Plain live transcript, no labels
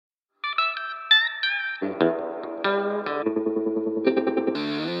Kan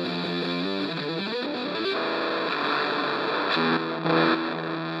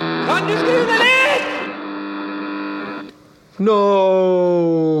du skru deg litt?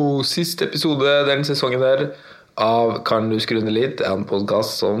 Siste episode denne sesongen der av Kan du skru ned litt, en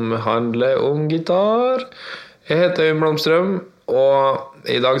podcast som handler om gitar. Jeg heter Øyvind Blomstrøm, og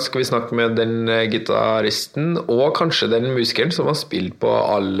i dag skal vi snakke med den gitaristen, og kanskje den musikeren som har spilt på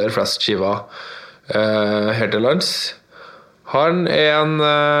aller flest skiver her til lands. Han en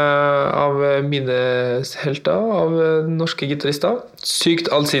av mine helter av norske gitarister. Sykt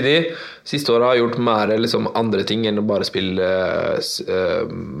allsidig. Siste året har jeg gjort mer liksom, andre ting enn å bare spille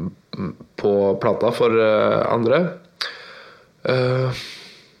på plata for andre.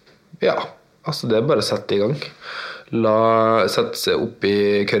 Ja, altså det bare å sette i gang. Sette seg opp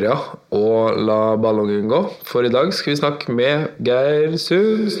i kørja og la ballongen gå. For i dag skal vi snakke med Geir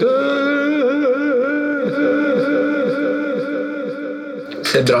Sundstøl.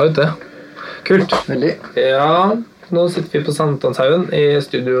 Ser bra ut det. Kult. Veldig. Ja, nå sitter vi på Sankthanshaugen i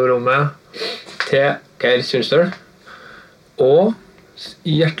studiorommet til Geir Sundstøl. Og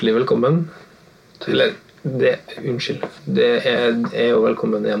hjertelig velkommen til unnskyld. Det er jo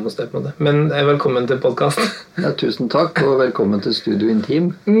velkommen hjemme hos deg på en måte. Men velkommen til podcast. Ja, tusen takk, og velkommen til Studio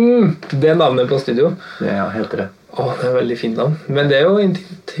Intim. Det er navnet på studio. Ja, heter det. Det er veldig fint navn. Men det er jo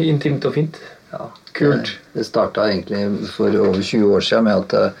intimt og fint. Ja, kult. Det startet egentlig for over 20 år siden med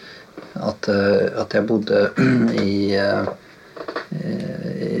at jeg bodde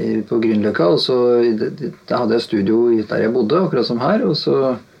på Grünerløkka, og så da hadde jeg studio der jeg bodde, akkurat som her, og så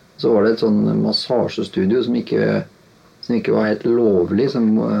var det et sånn massasjestudio som ikke var helt lovlig, som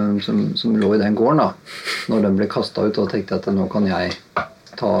lå i den gården da. Når den ble kastet ut, og tenkte jeg at nå kan jeg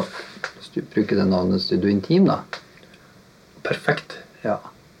bruke det navnet Studio Intim da. Perfekt. Ja.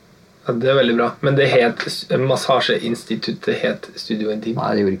 Ja, det er veldig bra. Men det massasjeinstituttet het Studio Intim.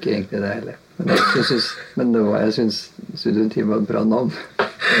 Nei, det gjorde ikke egentlig det heller. Jeg synes Studio Intim var et bra navn.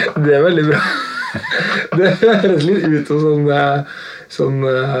 Det er veldig bra. Det høres litt ut som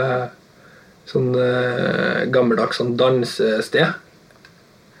sånn gammeldags sånn dansested.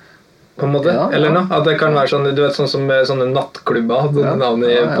 På en måte, ja. Eller noe? At det kan være sånn, du vet, sånn som sånne nattklubber hadde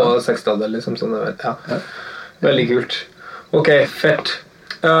navnet på 60-tallet, liksom sånn, ja. Veldig kult. Ok, fett.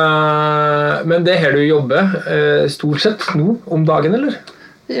 Men det her du jobber stort sett nå om dagen, eller?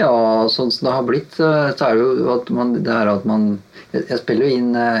 Ja, sånn som det har blitt, så er det jo at jeg spiller jo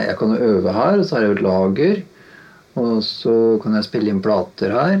inn, jeg kan jo øve her, så har jeg jo et lager, og så kan jeg spille inn plater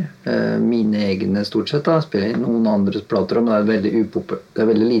her, mine egne stort sett da, spiller inn noen andres plater, men det er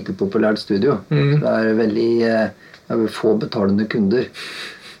veldig lite populært studio, så det er veldig, jeg vil få betalende kunder.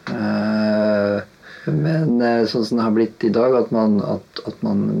 Men sånn som det har blitt i dag, at man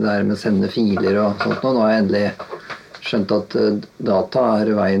det her med å sende filer og sånt, nå har jeg endelig skjønt at data er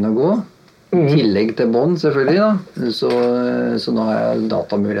veien å gå, i tillegg til bånd selvfølgelig da, så nå har jeg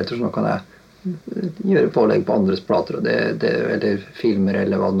datamuligheter, så nå kan jeg gjøre pålegg på andres plater, og eller filmer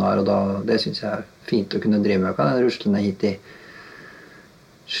eller hva det nå er, og det synes jeg er fint å kunne drive med. Kan jeg rusle ned hit i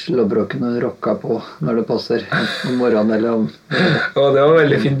slåbroken og rocka på når det passer om morgenen eller om... Det var et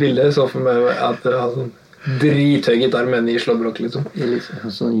veldig fint bilde, så for meg at det var sånn drithøy gitar, men i slåbrok liksom.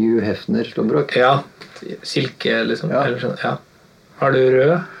 Sånn Hugh Hefner slåbrok. Ja, silke liksom. Ja. Eller sånn, ja. Har du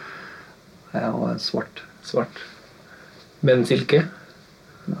rød? Ja, og svart. Svart. Men silke?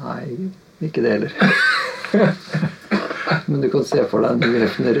 Nei, ikke det heller. Men du kan se for deg en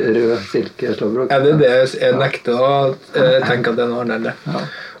Hefner rød silke slåbrok. Ja, det er det jeg nekter å tenke at det er noe annet. Ja.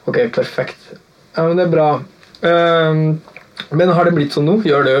 Ok, perfekt. Ja, men det er bra. Men har det blitt sånn nå?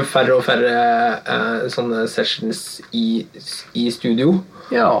 Gjør du færre og færre sånne sessions i studio?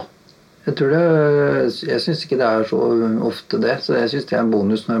 Ja, jeg tror jeg synes ikke det er så ofte det, så jeg synes det er en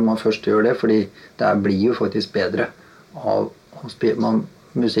bonus når man først gjør det, fordi det blir jo faktisk bedre av å spille,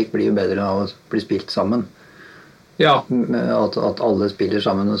 musikk blir jo bedre av å bli spilt sammen. Ja. At alle spiller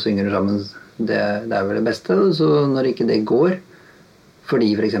sammen og synger sammen, det er vel det beste. Så når ikke det går,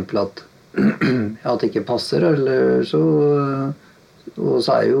 fordi for eksempel at det ikke passer, eller så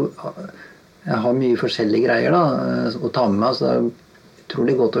er jo jeg har mye forskjellige greier da, å ta med meg, så det er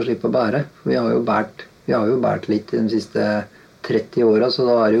utrolig godt å slippe å bære. For vi har jo bært litt i de siste 30 årene, så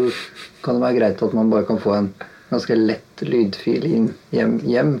da kan det være greit at man bare kan få en ganske lett lydfil hjem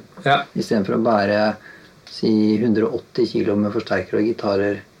I stedet for å bære si 180 kilo med forsterkere og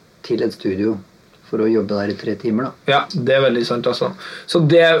gitarer til et studio for å jobbe der i 3 timer da. Ja, det er veldig sant altså. Så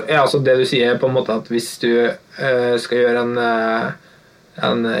det er altså det du sier på en måte at hvis du skal gjøre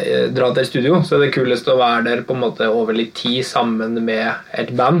dra til studio, så det kulest å være der på en måte over litt tid sammen med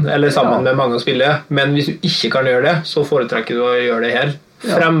et band, eller sammen med mange å spille. Men hvis du ikke kan gjøre det, så foretrekker du å gjøre det her,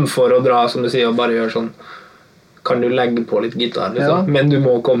 fremfor å dra, som du sier, og bare gjøre sånn. Kan du legge på litt gitar, liksom? Men du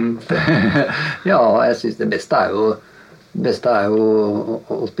må komme. Ja, jeg synes det beste er jo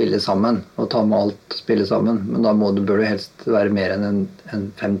å spille sammen, og ta med alt, spille sammen. Men da bør du helst være mer enn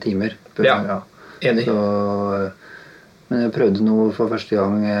 5 timer. Enig. Men jeg prøvde noe for første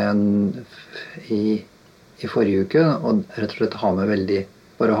gang i forrige uke, og rett og slett ha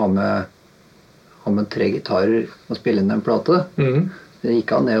med 3 gitarer og spille inn en plate. Det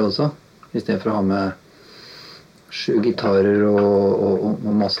gikk an det også, i stedet for å ha med 7 gitarer og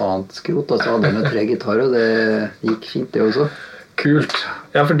masse annet skrot. Så hadde jeg med 3 gitarer, og det gikk fint det også. Kult.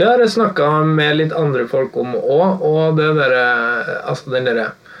 Ja, for det har jeg snakket med litt andre folk om også, og det altså den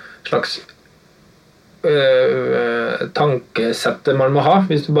der slags tankesettet man må ha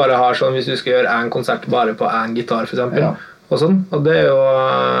hvis du bare har sånn, hvis du skal gjøre en konsert bare på en gitar for eksempel, og sånn, og det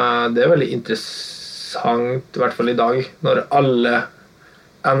er veldig interessant i hvert fall i dag, når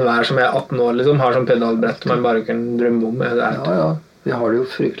enhver som 18 år liksom, har sånn pedalbrett man bare kan drømme om det her. Vi har det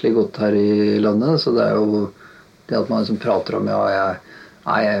jo fryktelig godt her i landet, så det er jo det at man liksom prater om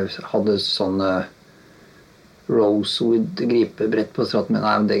jeg hadde sånne Rosewood gripebrett på straten min.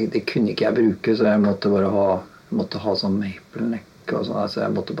 Nei, det kunne ikke jeg bruke, så jeg måtte bare ha sånn maple neck og sånn, så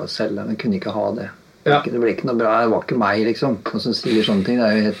jeg måtte bare selge, men jeg kunne ikke ha det. Det ble ikke noe bra, det var ikke meg liksom. Noen som sier sånne ting, det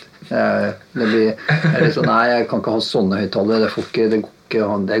er jo helt det blir sånn, nei, jeg kan ikke ha sånne høyttalere,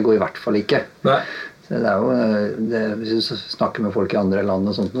 det går i hvert fall ikke. Nei. Så det er jo hvis du snakker med folk i andre land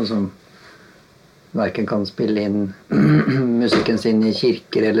og sånt, som hverken kan spille inn musikken sin i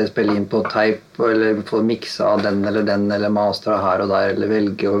kirker, eller spille inn på tape, eller få miksa av den, eller mastra her og der, eller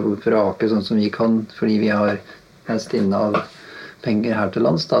velge og vrake sånn som vi kan, fordi vi har en stinne av penger her til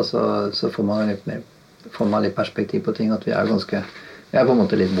lands, da, så får man litt perspektiv på ting, at vi er på en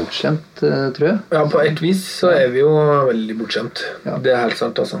måte litt bortskjemt, tror jeg. Ja, på et vis så er vi jo veldig bortskjemt. Det er helt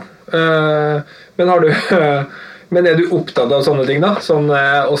sant, altså. Men er du opptatt av sånne ting da? Sånn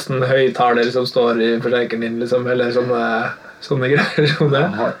hvordan høyttaler som står i forsterkeren din, liksom, eller sånne greier som det?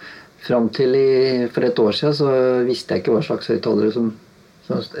 Frem til for et år siden så visste jeg ikke hva slags høyttalere så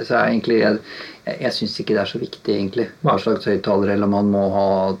jeg synes ikke det er så viktig egentlig, hva slags høyttalere, eller man må ha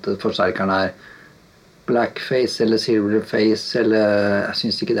at forsterkeren blackface eller silverface, eller jeg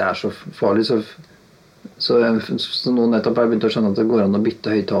synes ikke det er så farlig, så nå nettopp har jeg begynt å skjønne at det går an å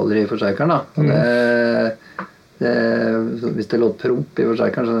bytte høyttalere i forsterkeren da, og hvis det låt promp i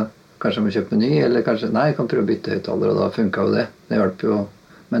forsterkeren, så kanskje jeg må kjøpe en ny, eller kanskje, nei, jeg kan prøve å bytte høyttaler, og da funket jo det hjelper jo,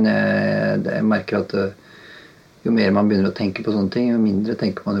 men jeg merker at jo mer man begynner å tenke på sånne ting, jo mindre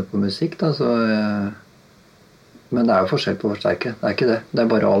tenker man jo på musikk da, men det er jo forskjell på forsterkere, det er ikke det, det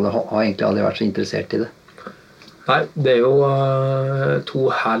er bare har egentlig aldri vært så interessert i det. Nei, det er jo 2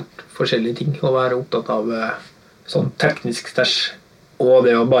 helt forskjellige ting å være opptatt av sånn teknisk stæsj, og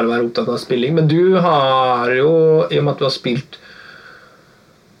det å bare være opptatt av spilling. Men du har jo, i og med at du har spilt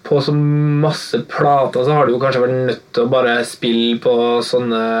på så masse plater, så har du jo kanskje vært nødt til å bare spille på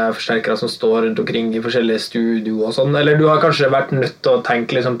sånne forsterkere som står rundt omkring i forskjellige studio og sånn, eller du har kanskje vært nødt til å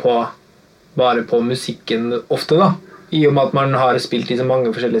tenke liksom bare på musikken ofte da, i og med at man har spilt i så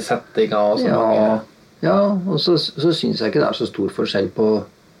mange forskjellige settinger og så mange... Ja, og så synes jeg ikke det er så stor forskjell på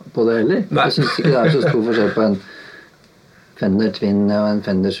det heller. Nei. Jeg synes ikke det er så stor forskjell på en Fender Twin og en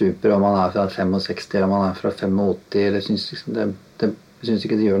Fender Super, om man er fra 65 eller om man er fra 85, eller jeg synes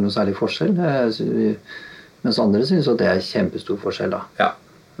ikke det gjør noe særlig forskjell. Mens andre synes at det er kjempestor forskjell da. Ja.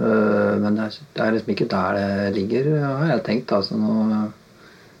 Men det er liksom ikke der det ligger, har jeg tenkt. Altså,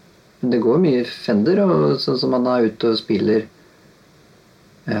 men det går mye Fender, og sånn som man er ute og spiller,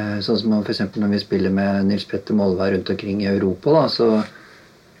 sånn som for eksempel når vi spiller med Nils Petter Molvær rundt omkring i Europa da, så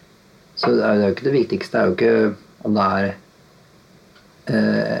er det jo ikke det viktigste, det er jo ikke om det er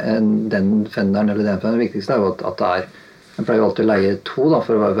den Fenderen eller den Fenderen. Det viktigste er jo at det jeg pleier jo alltid å leie 2 da,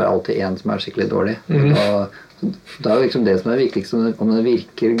 for å være alltid en som er skikkelig dårlig. Da er jo liksom det som er det viktigste, om det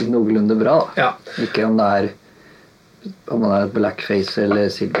virker noenlunde bra da. Ja. Ikke om man er et blackface eller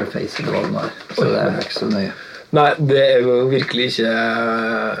silverface eller hva det er, så det er ikke så nøye. Nei, det er jo virkelig ikke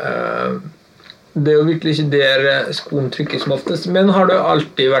der skoen trykker som oftest. Men har du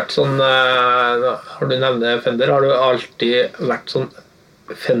alltid vært sånn, har du nevnt Fender, har du alltid vært sånn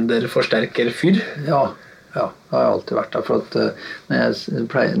Fender-forsterker-fyr? Ja, det har jeg alltid vært der, for at når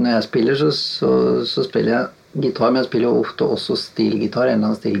jeg spiller så spiller jeg gitar, men jeg spiller jo ofte også stilgitar, en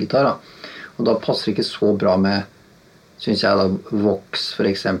eller annen stilgitar da. Og da passer det ikke så bra med synes jeg da Vox for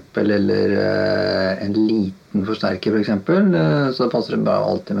eksempel, eller en liten forsterker for eksempel, så passer det bare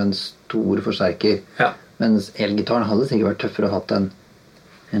alltid med en stor forsterker. Ja. Mens elgitaren hadde sikkert vært tøffere å hatt en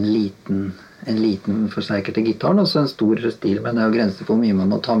liten forsterker til gitaren, og så en stor stil, men det er jo grenser for hvor mye man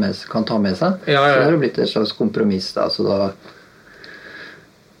kan ta med seg. Ja. Så det har jo blitt et slags kompromiss da, så da...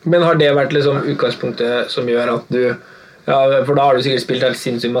 Men har det vært liksom utgangspunktet som gjør at du... Ja, for da har du sikkert spilt helt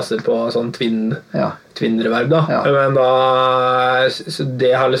sinnssykt masse på sånn twin-reverb da. Ja. Men da så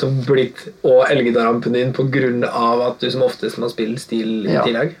det har liksom blitt og elgitarrampen din på grunn av at du som oftest må spille stil i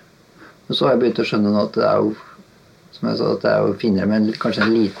tillegg. Og så har jeg begynt å skjønne nå at det er jo, som jeg sa, at det er jo finere med kanskje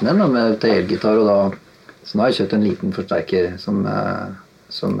en liten en da, med til elgitar, og da, så nå har jeg kjøpt en liten forsterker som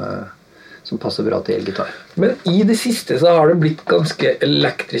passer bra til elgitar. Men i det siste så har det blitt ganske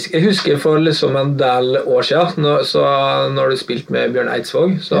elektrisk. Jeg husker for liksom en del år siden, når du spilte med Bjørn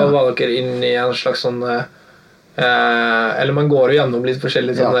Eidsvåg, så var dere inne i en slags sånn eller man går jo gjennom litt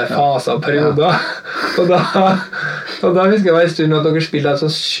forskjellige sånne faser og perioder. Og da husker jeg en stund at dere spilte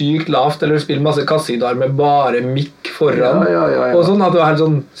sånn sykt lavt, eller spilte masse kassegitar med bare mic foran, og sånn at det var helt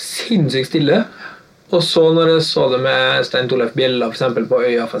sånn sinnssykt stille. Og så når jeg så det med Stein Torleif Bjella for eksempel på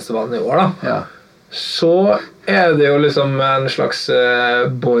Øyafestivalen i år da, så er det jo liksom en slags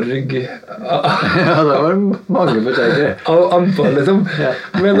borg Ja, det var mange forsterkere av anfall liksom.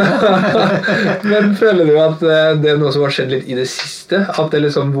 Men føler du at det er noe som har skjedd litt i det siste? At det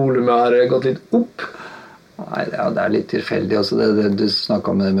liksom volumet har gått litt opp? Nei, det er litt tilfeldig også. Det du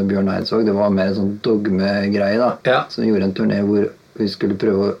snakket om det med Bjørn Eidsvåg, det var mer en sånn dogme-greie da, som gjorde en turné hvor vi skulle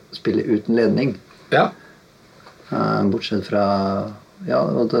prøve å spille uten ledning. Ja. Bortsett fra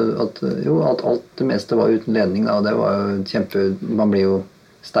at alt det meste var uten ledning da, og det var jo man blir jo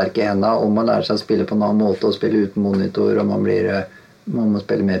sterk i hendene, og man lærer seg å spille på en annen måte og spille uten monitor, og man må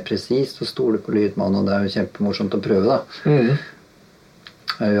spille mer presist og stole på lydmannen, og det er jo kjempemorsomt å prøve da.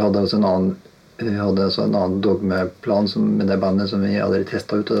 Vi hadde også en annen dogmeplan med det bandet som vi aldri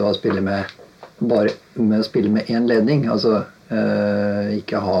testet ut, og det var å spille med en ledning, altså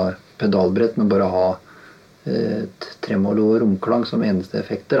ikke ha pedalbrett, men bare ha tremolo og romklang som eneste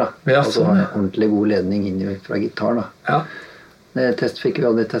effekter da. Altså ha en ordentlig god ledning inn fra gitar da. Det fikk vi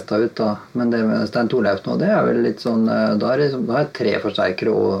aldri testet ut da, men det med Stein Torleif nå, det er vel litt sånn, da har jeg 3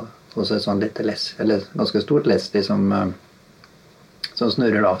 forsterkere og så et sånn lite les, eller ganske stort Leslie som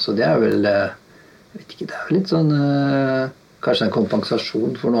snurrer da, så det er vel, jeg vet ikke, det er vel litt sånn kanskje en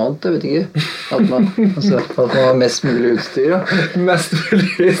kompensasjon for noe annet, jeg vet ikke. At man har mest mulig utstyr. Ja. Mest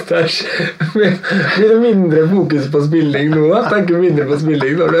mulig utstyr. Blir det mindre fokus på spilling nå da? Tenker mindre på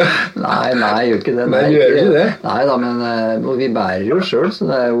spilling når du... Nei, gjør ikke det. Nei, gjør ikke det? Nei da, men vi bærer jo selv, så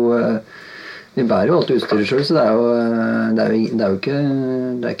det er jo... Vi bærer jo alt utstyret selv, så det er jo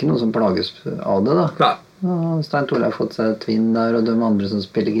ikke noe som plages av det da. Nei. Stein Torleif har fått seg twin der, og de andre som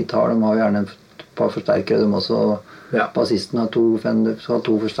spiller gitar, de har jo gjerne et par forsterkere, de også... Bassisten har 2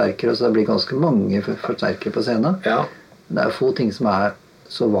 forsterkere, så det blir ganske mange forsterkere på scenen. Det er få ting som er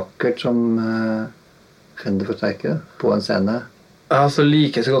så vakkert som Fender-forsterkere på en scene. Altså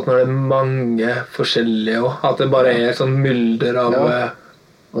like så godt når det er mange forskjellige også. At det bare er sånn mulder av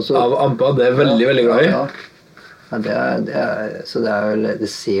amper. Det er veldig, veldig glad i. Så det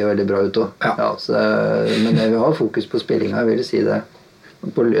ser jo veldig bra ut også. Men vi har fokus på spillinga, jeg vil si det.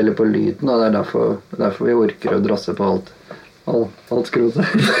 Eller på lyden, og det er derfor vi orker å drasse på alt skrotet.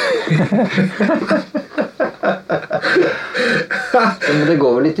 Men det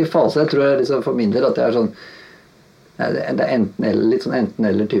går vel litt i fase. Jeg tror liksom for min del at det er sånn, det er enten eller, litt sånn enten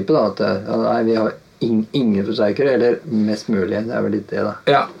eller type da, at vi har ingen forsterkere, eller mest mulig. Det er vel litt det da.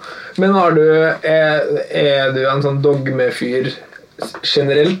 Ja, men er du en sånn dogmefyr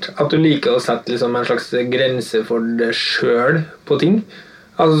generelt, at du liker å sette liksom en slags grense for deg selv på ting?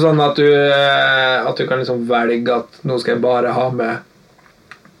 Altså sånn at du kan liksom velge at nå skal jeg bare ha med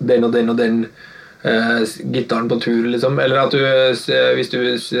den og den og den gitaren på tur liksom, eller at du, hvis du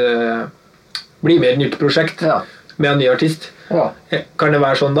blir med i et nytt prosjekt med en ny artist, kan det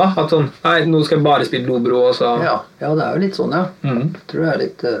være sånn da? At sånn, nei, nå skal jeg bare spille dobro og så... Ja, det er jo litt sånn, Jeg tror det er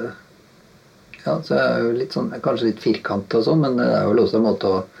litt så det er jo litt sånn, kanskje litt firkant og sånn, men det er jo også en måte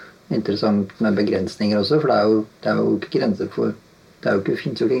interessant med begrensninger også, for det er jo ikke grenser for det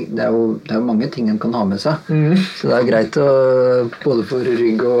er jo mange ting en kan ha med seg, så det er greit både for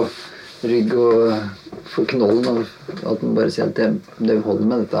rygg og for knollen, og at man bare sier at det holder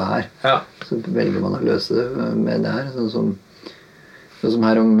med dette her, så velger man å løse det med det her, sånn som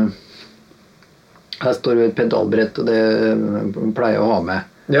her står jo et pedalbrett, og det pleier å ha med,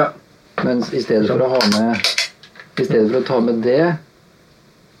 men i stedet for å ta med det,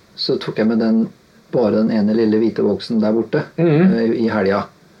 så tok jeg med den bare den ene lille hvite boksen der borte i helga.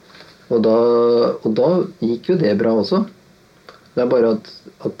 Og da gikk jo det bra også. Det bare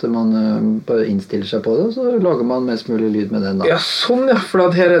at man bare innstiller seg på det, og så lager man mest mulig lyd med den da. Ja, sånn ja, for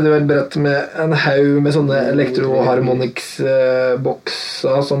at her det jo et brett med en haug med sånne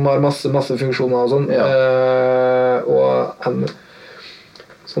elektroharmonics-bokser som har masse funksjoner og sånn. Ja. Og en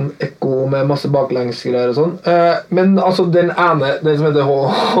sånn ekko med masse baklengsgreier og sånn. Men altså den som heter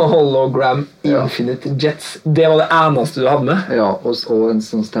Hologram Infinite Jets, det var det eneste du hadde med? Ja, og en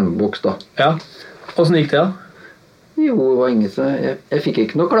sånn stemmeboks da. Ja. Hvordan gikk det da? Jo, det var ingen som... Jeg fikk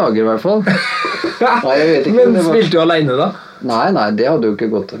ikke noe klager i hvert fall. Nei, jeg vet ikke. Men spilte du alene da? Nei, det hadde jo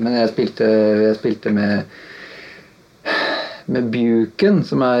ikke gått. Men jeg spilte med Buken,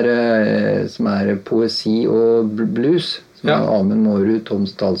 som er poesi og blues. Som er Amund Mårud, Tom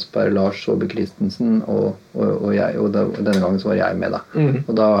Stalsberg, Lars Saabye Christensen og jeg. Og denne gangen så var jeg med da.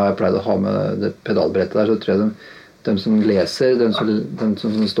 Og da har jeg pleid å ha med det pedalbrettet der, så tror jeg de som leser, de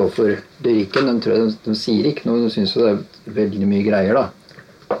som står for lyrikken, de tror jeg de sier ikke noe, de synes jo det er veldig mye greier da.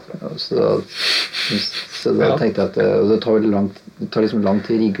 Så da tenkte jeg at det tar liksom lang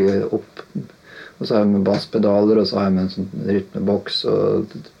tid å rigge opp, og så har jeg med baspedaler, og så har jeg med en sånn rytmeboks og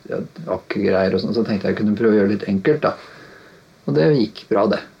akkegreier og sånn, så tenkte jeg kunne prøve å gjøre det litt enkelt da. Og det gikk bra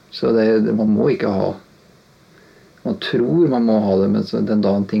det. Så man må ikke ha, man tror man må ha det, men den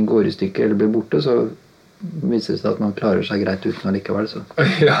dagen ting går i stykker eller blir borte, så viser det seg at man klarer seg greit uten allikevel. Så.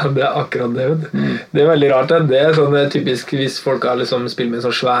 Ja, det er akkurat det. Det er veldig rart. Det er sånn typisk hvis folk har liksom spilt med så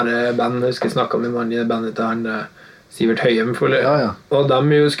svære band. Jeg husker jeg snakket med en mann i bandet til han Sivert Høyem. Og de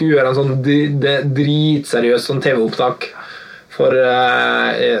jo skulle gjøre en sånn dritseriøs sånn TV-opptak for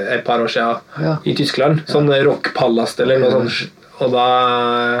et par år siden i Tyskland. Sånn rockpalast eller noe sånt. Og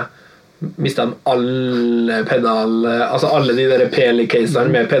da mistet de alle altså alle de der Peli-caserne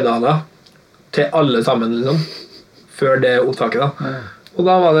med pedaler til alle sammen liksom før det opptaket da. Og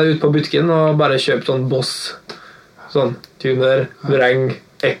da var det ut på butikken og bare kjøpt sånn Boss, sånn tuner, vreng,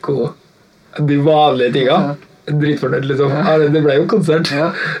 ekko, de vanlige tingene. Dritfornøyd liksom. Det ble jo konsert.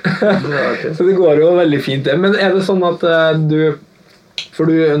 Så det går jo veldig fint det. Men er det sånn at nå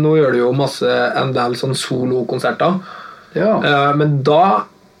gjør du jo en del sånn solokonserter, men da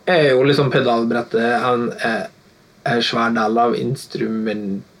er jo liksom pedalbrettet en svær del av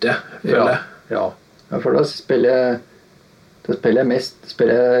instrumentet, føler jeg. Ja, for da spiller jeg mest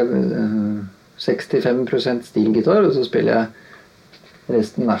 65% stilgitar, og så spiller jeg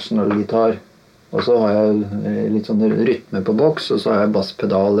resten national-gitar. Og så har jeg litt sånn rytme på boks, og så har jeg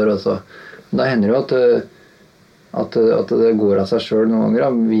basspedaler. Og så. Da hender det jo at det går av seg selv noen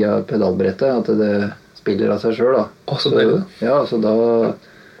ganger via pedalbrettet, at det spiller av seg selv da. Så deilig. Ja, så da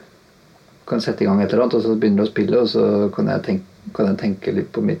kan jeg sette i gang et eller annet, og så begynner det å spille, og så kan jeg tenke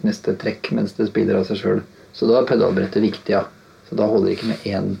litt på mitt neste trekk mens det spiller av seg selv. Så da er pedalbrettet viktig, ja. Så da holder det ikke med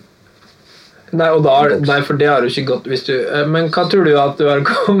én. Nei, for det har du ikke gått hvis du... Men hva tror du at du har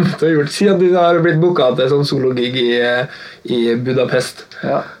kommet og gjort siden du har blitt booket til sånn sologig i Budapest?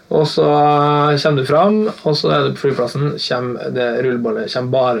 Ja. Og så kommer du fram, og så er du på flyplassen, det rulleballet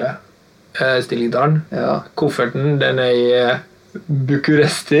kommer bare stilgitaren. Ja. Kofferten, den er i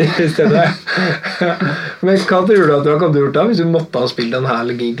Bukuresti i stedet. Men hva tror du at du har kommet og gjort da, hvis du måtte ha spilt en hel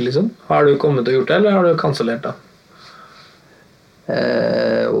gig liksom? Har du kommet og gjort det, eller har du kansellert da?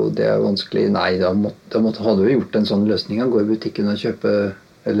 Og det er vanskelig. Nei, da hadde du gjort en sånn løsning, gå i butikken og kjøpe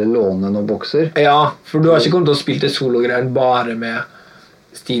eller låne noen bokser. Ja, for du har ikke kommet til å spille det sologreier bare med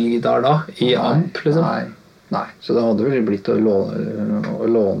stilgitar da, i amp liksom? Nei, så det hadde vel blitt å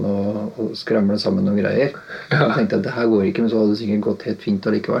låne og skramle sammen noen greier. Jeg tenkte at det her går ikke, men så hadde det sikkert gått helt fint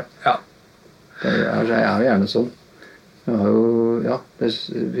allikevel. Ja. Jeg er jo gjerne sånn.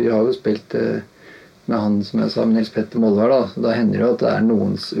 Vi har jo spilt med han som jeg sa, med Nils Petter Molvær da. Da hender det jo at det er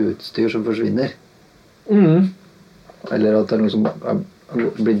noens utstyr som forsvinner. Eller at det er noe som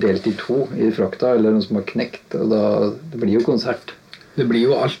blir delt i to i frakta, eller noe som har knekt, og da det blir jo konsert. Det blir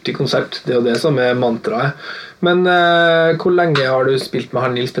jo alltid konsert, det er jo det som er mantraet. Men hvor lenge har du spilt med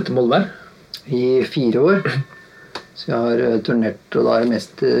han Nils Petter Molvær? I 4 år. Så jeg har turnert, og da er det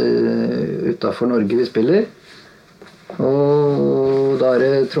mest utenfor Norge vi spiller. Og da er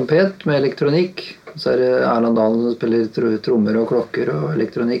det trompet med elektronikk. Så er det Erland Dahlen som spiller trommer og klokker og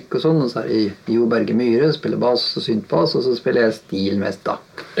elektronikk og sånn. Og så er det Jo Berge Myhre, spiller bass og syntbass, og så spiller jeg stil mest da.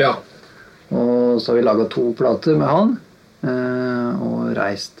 Ja. Og så har vi laget 2 plater med han, og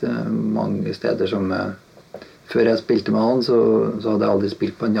reist mange steder som... Før jeg spilte med han, så hadde jeg aldri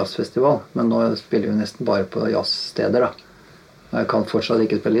spilt på en jazzfestival. Men nå spiller vi nesten bare på jazzsteder da. Jeg kan fortsatt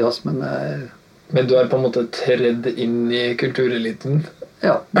ikke spille jazz, men... Men du er på en måte tredd inn i kultureliten?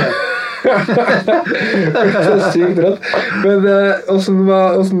 Ja, Så sykt rett. Men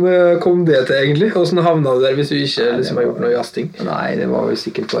hvordan kom det til egentlig? Hvordan havna du der hvis du ikke liksom har gjort noe jazzting? Nei, det var jo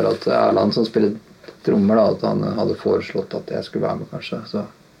sikkert bare at Erland som spiller trommer da, at han hadde foreslått at jeg skulle være med kanskje, så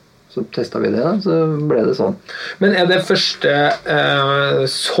testet vi det da, så ble det sånn. Men det første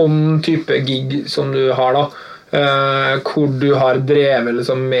sånn type gig som du har da, hvor du har drevet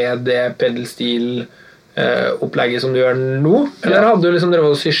liksom, med det pedalstil opplegget som du gjør nå? Eller hadde du liksom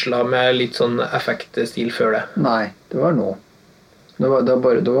drevet og syslet med litt sånn effektstil før det? Nei, det var nå.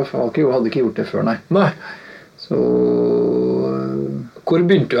 Hadde ikke gjort det før, nei. Så... Hvor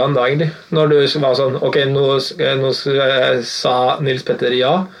begynte du da egentlig? Når du var sånn, ok, nå sa Nils Petter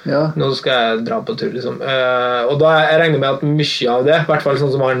ja, nå skal jeg dra på tur liksom. Og da jeg regner med at mye av det, i hvert fall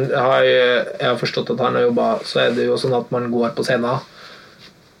sånn som jeg har forstått at han har jobbet, så det jo sånn at man går på scenen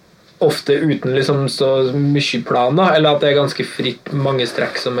ofte uten liksom så mye planer, eller at det ganske fritt, mange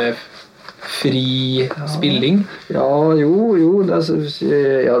strekk som fri spilling? Ja, jo det altså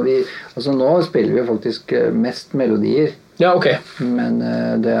nå spiller vi faktisk mest melodier. Ja, ok. Men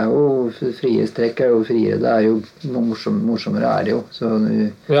det jo frie strekk jo friere, det jo morsommere det jo, så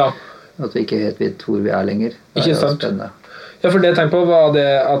at vi ikke helt vet hvor vi lenger. Det ikke sant? Spennende. Ja, for det jeg tenkte på var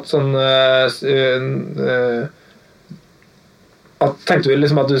det at sånn at tenkte vi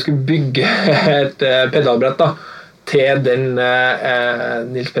liksom at du skulle bygge et pedalbrett da til den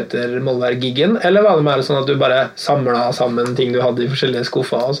Nils Petter Molvær-giggen, eller var det mer sånn at du bare samlet sammen ting du hadde i forskjellige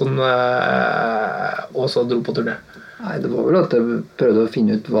skuffer og sånn, og så dro på turné? Nei, det var vel at jeg prøvde å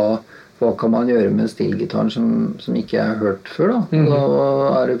finne ut hva kan man gjøre med stilgitaren som ikke jeg har hørt før da.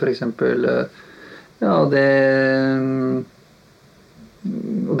 Da det for eksempel og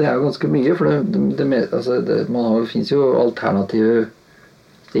det jo ganske mye, for det finnes jo alternative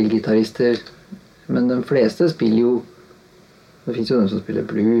stilgitarister, men de fleste spiller jo, det finnes jo de som spiller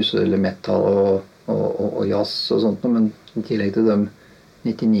blues eller metal og jazz og sånt, men i tillegg til dem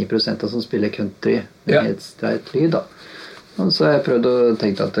 99% som spiller country med helt streit lyd da. Og så har jeg prøvd å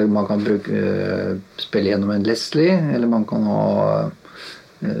tenke at man kan spille gjennom en Leslie, eller man kan ha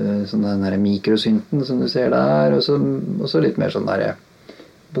sånn den der mikrosynten som du ser der, og så litt mer sånn der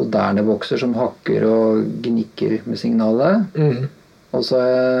moderne bokser som hakker og gnikker med signalet. Og så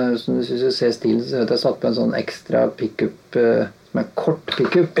som du ser stilen, så har jeg satt på en sånn ekstra pickup som kort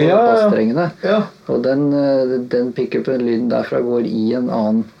pickup på bassstrengene. Og den pickupen, lyden derfra går i en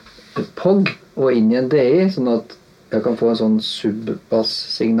annen POG og inn i en DI, sånn at jeg kan få en sånn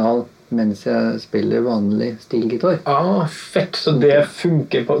subbass-signal mens jeg spiller vanlig stilgitar. Fett! Så det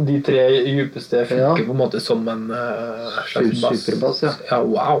funker på de tre djupeste funker på en måte som en slags bass. Superbass, Ja,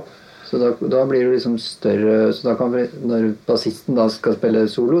 wow! Så da blir det liksom større, så da kan vi, når bassisten da skal spille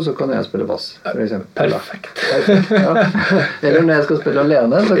solo, så kan jeg spille bass, for eksempel. Perfekt! Eller når jeg skal spille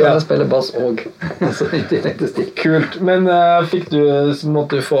alene, så kan jeg spille bass og altså i direkte stikk. Kult, men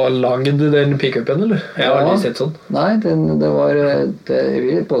måtte du få lagd den pick-upen, eller? Jeg har aldri sett sånn. Nei, jeg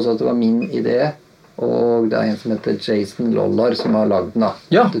vil påstå at det var min idé, og det en som heter Jason Lollar som har lagd den da.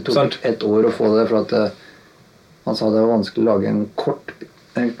 Det tok et år å få det, for at han sa det var vanskelig å lage en kort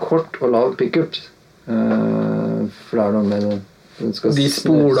og lav pickup, for det noe med de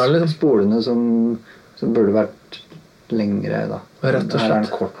spolene som burde vært lengre da. Rett og slett. Her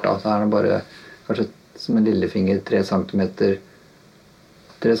den kort da, så den bare kanskje som en lillefinger 3 centimeter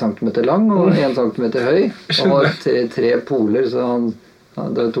lang og 1 centimeter høy, og har tre poler, så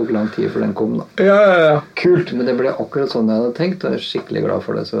det tok lang tid før den kom da. Ja, kult. Men det ble akkurat sånn jeg hadde tenkt, og jeg skikkelig glad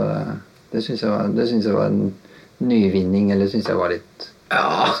for det, så det synes jeg var en nyvinning, eller synes jeg var litt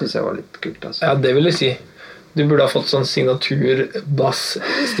kult altså. Ja, det vil jeg si. Du burde ha fått sånn signatur bass,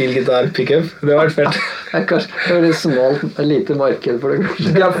 stilgitar, pickup. Det har vært fett. Kanskje det var litt smalt, lite marked for det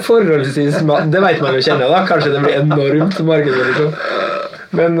kanskje. Ja, forholdsvis smalt. Det vet man jo kjenner da. Kanskje det blir enormt marked for det.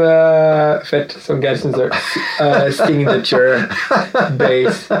 Men fett, som Geir Sundstøl. Signature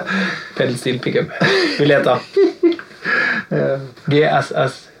bass pedalstil pickup. Vil heta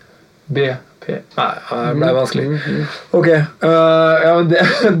GSSB. Nei, det ble vanskelig. Ok, ja,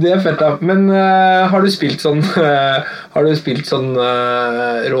 det fett da. Men har du spilt sånn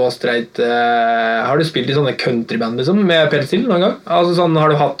råstreit, har du spilt i sånne countryband liksom, med pedalstil noen gang? Altså sånn, har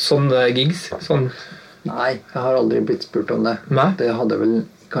du hatt sånne gigs? Sånn? Nei, jeg har aldri blitt spurt om det. Det hadde vel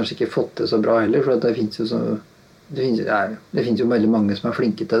kanskje ikke fått det så bra heller, for det finnes jo veldig mange som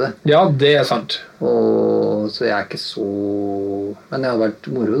flinke til det. Ja, det sant. Og så jeg ikke så... Men det har vært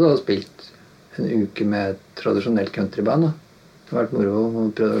moro da, å spilt en uke med tradisjonelt countryband da. Det har vært moro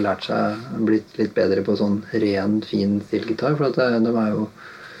å prøve å lære seg blitt litt bedre på sånn ren, fin stilgitar, for at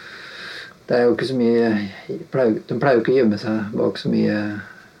det jo ikke så mye de pleier jo ikke å gjemme seg bak så mye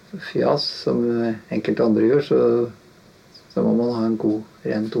fjas som enkelte andre gjør, så må man ha en god,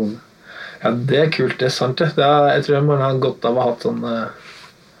 ren tone. Ja, det kult, det sant det. Jeg tror man har godt av å ha hatt sånn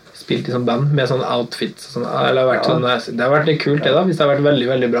spilt i sånn band med sånn outfits og sånn, eller vært sånn, det har vært litt kult det da, hvis det har vært veldig,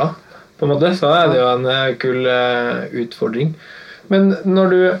 veldig bra på en måte, så det jo en kul utfordring. Men når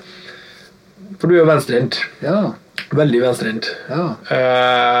for du jo venstrehendt. Ja. Veldig venstrehendt. Ja.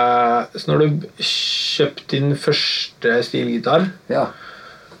 Så når du kjøpte din første stilgitar, jeg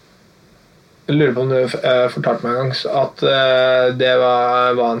lurer på om du fortalte meg en gang at det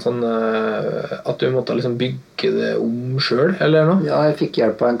var en sånn at du måtte liksom bygge det om selv, eller noe? Ja, jeg fikk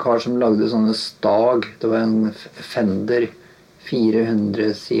hjelp av en kar som lagde sånne stag. Det var en Fender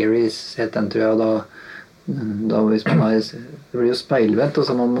 400 Series, het den, tror jeg. Da hvis man det blir jo speilvendt, og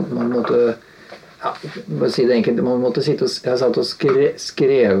så man måtte bare si det enkelt, man måtte sitte jeg satt og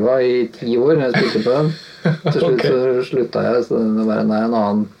skreva i 10 år når jeg spilte på den. Til slutt så slutta jeg, så det var en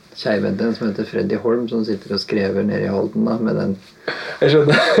annen kjeivente som heter Freddy Holm, som sitter og skrever nede i Halden da, med den. Jeg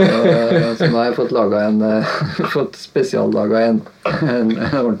skjønner. Så nå har jeg fått spesiallaget en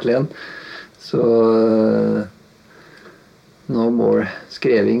ordentlig en. Så no more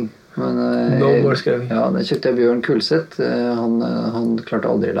skreving. Men, no more skreving. Ja, da kjøpte jeg Bjørn Kulseth. Han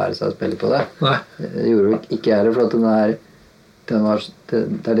klarte aldri å lære seg å spille på det. Nei. Det gjorde jo ikke jeg det, for at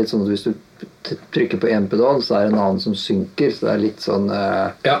det litt sånn at hvis du trykker på en pedal, så det en annen som synker, så det litt sånn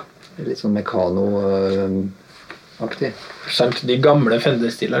litt sånn mekano-aktig. De gamle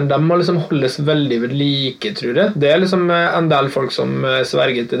Fender-stilerne, de må liksom holdes veldig ved like, tror jeg. Det liksom en del folk som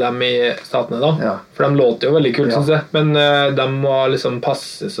sverger til dem i statene da, for de låter jo veldig kult, synes jeg. Men de må liksom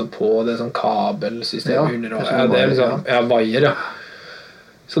passe så på det sånn kabelsystem under, og det liksom, vaier,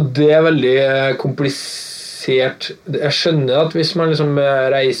 Så det veldig komplisert. Jeg skjønner at hvis man liksom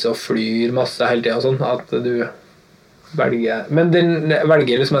reiser og flyr masse hele tiden og sånn, at du velger, men den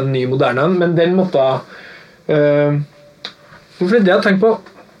velger liksom en ny moderne, men den måtte for det jeg har tenkt på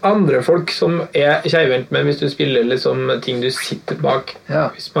andre folk som kjevhendt, men hvis du spiller liksom ting du sitter bak,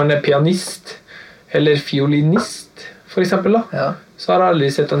 hvis man pianist eller fiolinist for eksempel da, så har jeg aldri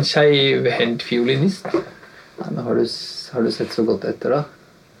sett en kjevhendt fiolinist. Nei, men har du sett så godt etter da?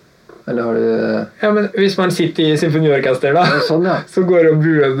 Eller har du... Ja, men hvis man sitter i symfoniorkester da, sånn, så går det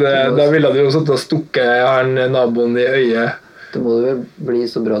buen, da ville du jo sånn å stukke naboen i øyet. Det må vel bli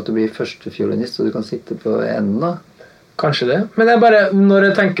så bra at du blir første fiolinist, så du kan sitte på enden da. Kanskje det, men når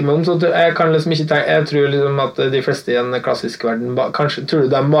jeg tenker meg om, så jeg kan liksom ikke tenke, jeg tror liksom at de fleste i en klassisk verden, kanskje tror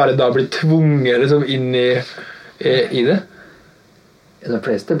du de bare da blir tvunget liksom inn i det? De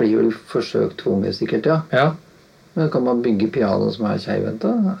fleste blir jo forsøkt tvunget sikkert, ja. Men kan man bygge piano som kjevhendt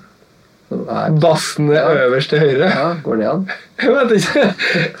da? Bassen øverst til høyre. Ja, går det an? Jeg vet ikke.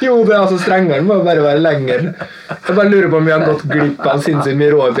 Jo, det altså strengeren må bare være lenger. Jeg bare lurer på om vi har gått glipp av sinnssykt mye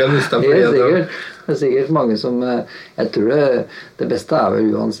rå pianister. Det sikkert mange som jeg tror det beste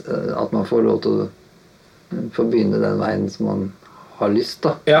vel at man får lov til å få begynne den veien som man har lyst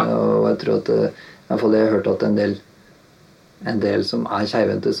da. Og jeg tror at i hvert fall jeg har hørt at en del som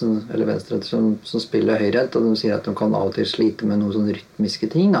kjevhendte eller venstrehendte som spiller høyrehendt, og de sier at de kan av og til slite med noen sånne rytmiske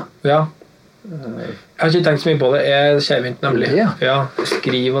ting da. Jeg har ikke tenkt så mye på det. Jeg kjevhendt nemlig.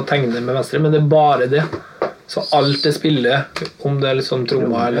 Skriv og tegne med venstre, men det bare det. Så alt det spiller, om det liksom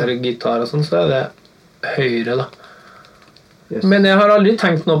tromma eller gitar og sånn, så det høyre da. Men jeg har aldri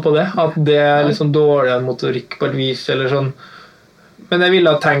tenkt noe på det, at det liksom dårlig motorikk på et vis eller sånn. Men jeg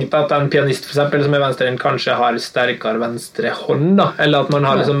ville ha tenkt at en pianist for eksempel som venstrehendt kanskje har sterkere venstre hånd da, eller at man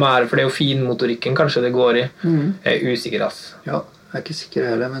har liksom mer, for det jo finmotorikken kanskje det går i. Jeg usikker Ja, jeg ikke sikker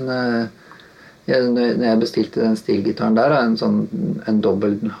heller, men når jeg bestilte den stilgitaren der, en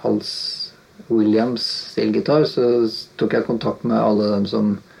dobbelthals Williams stilgitar, så tok jeg kontakt med alle dem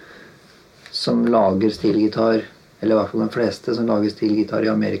som lager stilgitar, eller i hvert fall de fleste som lager stilgitar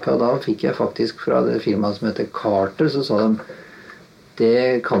i Amerika. Da fikk jeg faktisk fra det firmaet som heter Carter, så sa de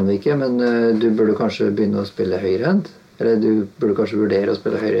det kan vi ikke, men du burde kanskje begynne å spille høyrehendt. Eller du burde kanskje vurdere å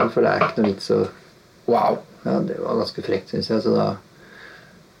spille høyrehendt, for det ikke noe vits å... Wow! Ja, det var ganske frekt, synes jeg. Så da...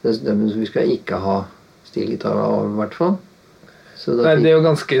 vi skal ikke ha stilgitar av, i hvert fall. Nei, det jo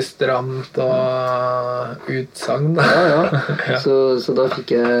ganske stramt og utsagn da. Så da fikk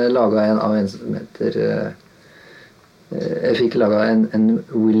jeg laget en som heter... jeg fikk laget en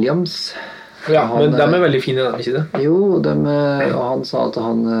Williams... men de veldig fine, ikke det? Jo, og han sa at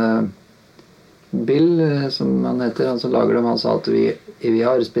Bill, som han heter, han som lager dem, han sa at vi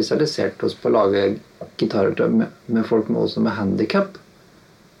har spesialisert oss på å lage gitarer med folk også med handicap.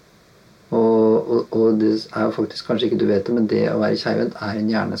 Og det jo faktisk, kanskje ikke du vet det, men det å være kjevhendt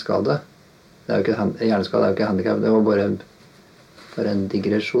en hjerneskade. Hjerneskade jo ikke handicap, det var bare bare en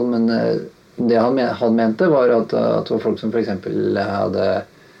digresjon, men det han mente var at det var folk som for eksempel hadde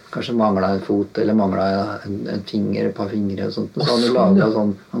kanskje manglet en fot, eller manglet en finger, et par fingre og sånt. Så han laget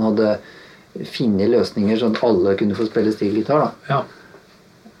sånn, han hadde finne løsninger sånn at alle kunne få spille stilgitar da. Ja.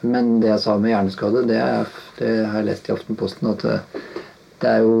 Men det jeg sa med hjerneskade, det har jeg lest i Aftenposten, at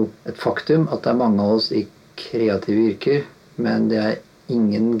det jo et faktum at det mange av oss i kreative yrker, men det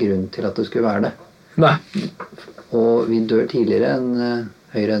ingen grunn til at det skulle være det. Nei. Og vi dør tidligere enn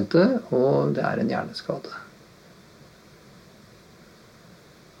høyrente, og det en hjerneskade.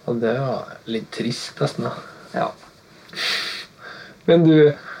 Og det var litt trist, nesten da. Ja. Men du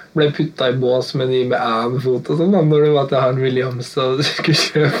ble puttet i bås med de med en fot og sånn, når du var til han Williams og du skulle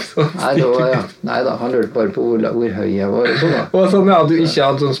kjøpe sånn stikker. Nei da, han lurte bare på hvor høy jeg var. Og sånn, da. Og sånn, ja, du ikke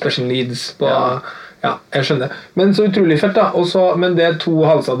hadde sånn special needs på... Ja, jeg skjønner. Men så utrolig fett da. Også, men det 2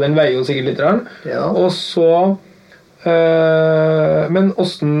 halser, den veier jo sikkert litt rann. Ja. Og så... men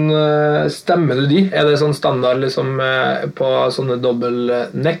hvordan stemmer du de? Det sånn standard liksom, på sånne dobbel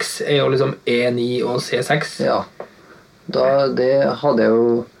necks jo liksom E9 og C6? Ja. Det hadde jeg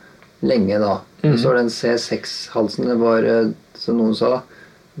jo lenge da. Så den C6-halsen, det var, som noen sa,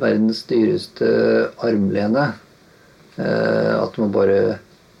 verdens dyreste armlene. At man bare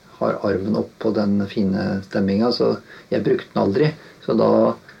har armen opp på den fine stemminga, så jeg brukte den aldri. Så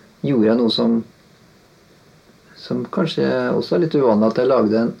da gjorde jeg noe som kanskje også litt uvanlig, at jeg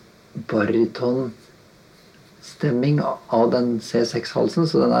lagde en bariton stemming av den C6-halsen,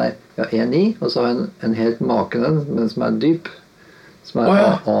 så den E9, og så har jeg en helt maken men som dyp, som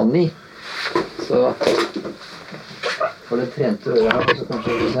A9. Så for det trente øret her, så kanskje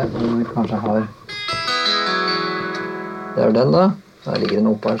vi kanskje har det den da, der ligger den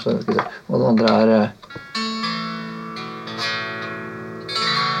oppe her, så og den andre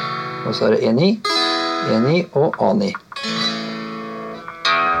og så det E9 og A9.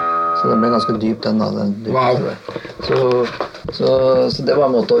 Så den ble ganske dyp, den da. Wow. Så det var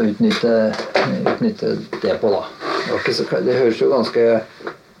en måte å utnytte det på, da. Det høres jo ganske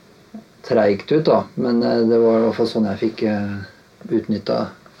treigt ut, da. Men det var i hvert fall sånn jeg fikk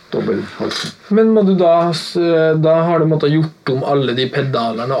utnyttet dobbelthalsen. Men må du da har du måttet gjort om alle de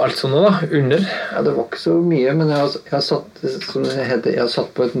pedalerne og alt sånt da, under? Ja, det var ikke så mye, men jeg har satt, som det heter, jeg har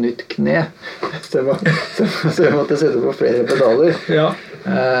satt på et nytt kne. Så jeg måtte sette på flere pedaler. Ja.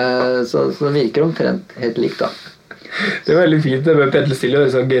 Så det virker omtrent helt likt da. Det veldig fint det med pedalstil,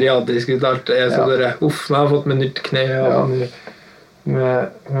 det så geriatrisk ut alt. Så dere, nå har jeg fått med nytt kne og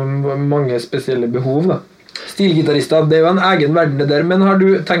med mange spesielle behov da. Stilgitarister, det jo en egen verden det der, men har du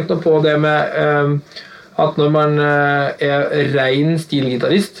tenkt noe på det med at når man ren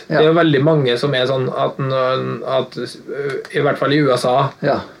stilgitarist, det jo veldig mange som sånn at i hvert fall i USA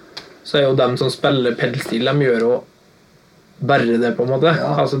så jo dem som spiller pedalstil, de gjør jo bare det på en måte.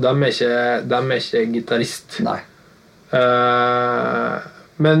 Altså de ikke gitarist. Nei.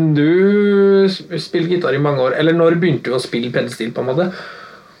 Men du spiller gitar i mange år, eller når begynte du å spille pedalstil på en måte?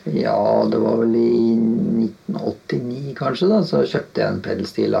 Ja, det var vel i 1989 kanskje da, så kjøpte jeg en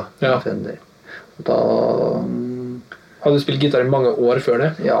pedalstil da, Fender. Og da... Hadde du spilt gitar i mange år før det?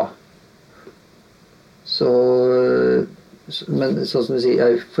 Ja. Men sånn som du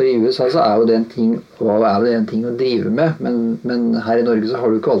sier, for i USA så jo det en ting, en ting å drive med, men her i Norge så har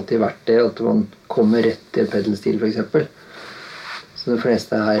det ikke alltid vært det, at man kommer rett til pedalstil for eksempel. Så de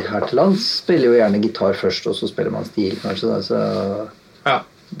fleste her til lands spiller jo gjerne gitar først, og så spiller man stil kanskje da, så...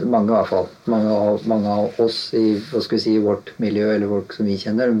 Mange i hvert fall. Mange av oss i, hva skal vi si, vårt miljø, eller folk som vi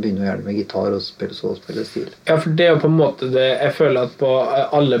kjenner, de begynner gjerne med gitar og spille stil. Ja, for det jo på en måte det, jeg føler at på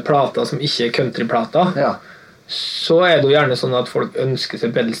alle plater som ikke countryplater, så det jo gjerne sånn at folk ønsker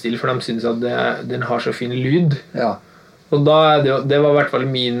seg pedalstil, for de synes at den har så fin lyd. Ja. Og da det var i hvert fall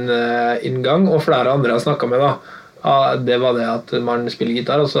min inngang, og flere andre jeg snakket med da, det var det at man spiller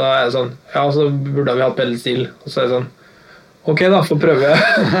gitar, og så det sånn, ja, så burde vi ha pedalstil, og så det sånn, ok da, får prøve.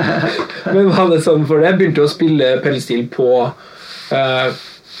 Men var det sånn for det? Begynte å spille pedalstil på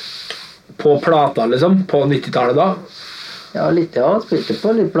plata liksom, på 90-tallet da? Ja, litt spilte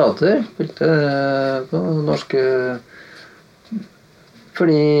på litt plater. Spilte på norske...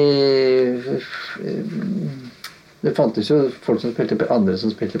 Fordi det fantes jo folk som spilte, andre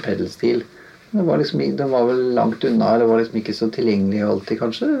som spilte pedalstil. Det var liksom, de var vel langt unna, eller var liksom ikke så tilgjengelig alltid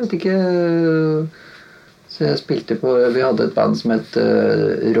kanskje, jeg vet ikke... Så jeg spilte på, vi hadde et band som het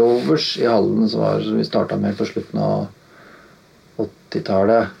Rovers i Halden, som vi startet med på slutten av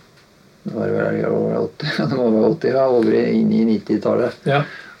 80-tallet. Det var vel over 80, over inn i 90-tallet. Ja.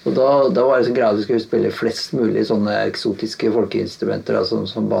 Og da var det så greit at vi skulle spille flest mulig sånne eksotiske folkeinstrumenter,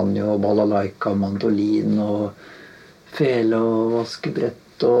 som banjo, balalaika, mandolin og fele og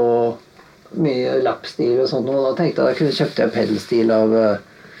vaskebrett og mye lappstil og sånt. Og da tenkte jeg, da kjøpte jeg pedelstil av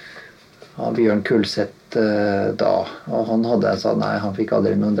Bjørn Kulseth da. Og han hadde en sånn, nei, han fikk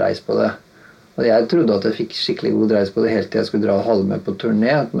aldri noen dreis på det. Og jeg trodde at jeg fikk skikkelig god dreis på det helt til jeg skulle dra og holde med på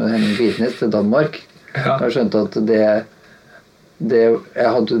turné med Henning Kvitnes til Danmark. Ja. Jeg skjønte at jeg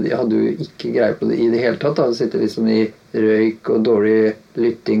hadde jo ikke greie på det i det hele tatt. Da. Jeg sitter liksom i røyk og dårlig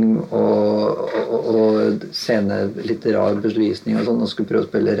lytting og scene, litt rar belysning og sånn, og skulle prøve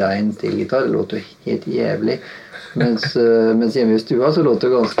å spille rein stilgitar. Det låt jo helt jævlig. Mens hjemme i stua så låt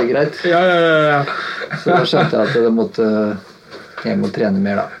det ganske greit. Ja. Så da skjønte jeg at det måtte... Jeg må trene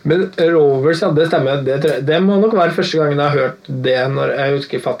mer da. Men Rovers, ja, det stemmer. Det må nok være første gangen jeg har hørt det når jeg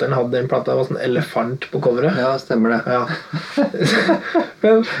husker fatteren hadde en plate, det var sånn elefant på coveret. Ja, stemmer det. Ja.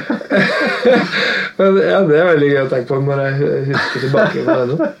 men ja, det er veldig gøy å tenke på når jeg husker tilbake på det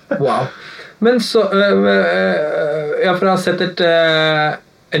nå. Wow. Men så, ja, for jeg har sett et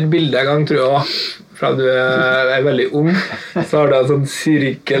bilde en gang, tror jeg, fra du er veldig ung, så har du en sånn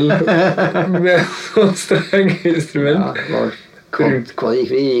sirkel med sånn strenginstrument. Ja,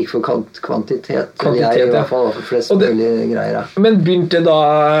 vi gikk for kvantitet. Jeg i hvert fall for flest mulige greier. Ja. Men begynte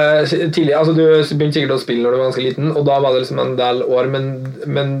da tidlig, altså du begynte sikkert å spille når du var ganske liten, og da var det liksom en del år,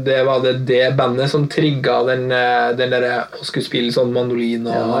 men det var det bandet som trigget den der å skulle spille sånn mandolin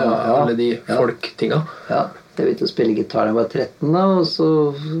og alle de folktinga. Ja, jeg begynte å spille gitar da jeg var 13 da, og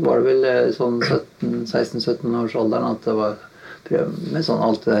så var det vel sånn 16-17 års alderen at det var med sånn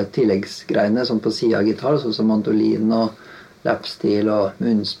alt det tilleggsgreiene, sånn på siden av gitar, sånn som mandolin og lappstil og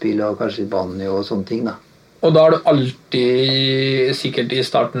munnspill og kanskje banjo og sånne ting da. Og da har du alltid, sikkert i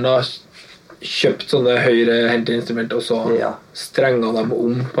starten da, kjøpt sånne høyrehendte instrumenter og så strenget dem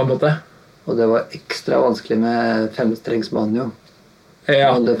om på en måte? Og det var ekstra vanskelig med femstrengs banjo. Ja.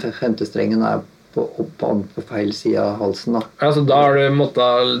 Og den femte strengen er på feil side av halsen da. Altså da har du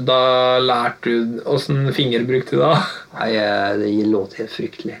da lært du hvordan finger brukte du da? Nei, det låt helt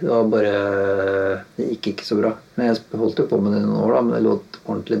fryktelig. Det var bare, det gikk ikke så bra. Men jeg holdt jo på med det noen år da, men det låt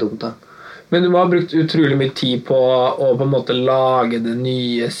ordentlig dumt da. Men du må ha brukt utrolig mye tid på å på en måte lage det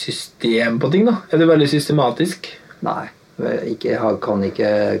nye system på ting da? Er det veldig systematisk? Nei, kan ikke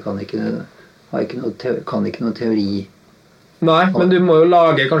noe teori. Nei, men du må jo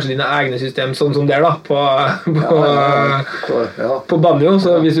lage kanskje dine egne system sånn som der da, på banjo,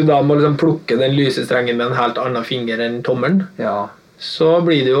 så hvis du da må liksom plukke den lyse strengen med en helt annen finger enn tommelen, så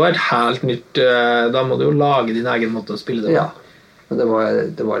blir det jo et helt nytt, da må du jo lage din egen måte å spille det på. Ja, men det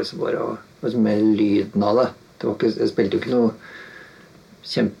var liksom bare med lyden av det. Jeg spilte jo ikke noe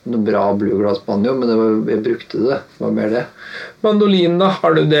bra bluegrass-banjo, men jeg brukte det. Det var mer det. Mandolin da,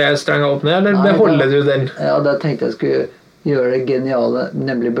 har du det strenget opp ned, eller beholder du den? Ja, da tenkte jeg skulle gjøre det geniale,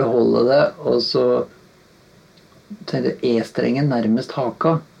 nemlig beholde det, og så tenkte jeg E-strengen nærmest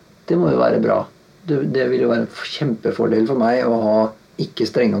haka. Det må jo være bra. Det vil jo være en kjempefordel for meg å ha ikke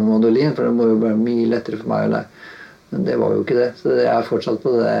strenget med mandolin, for det må jo være mye lettere for meg å lære. Men det var jo ikke det, så jeg er fortsatt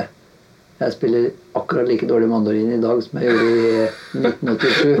på det. Jeg spiller akkurat like dårlig mandolin i dag som jeg gjorde i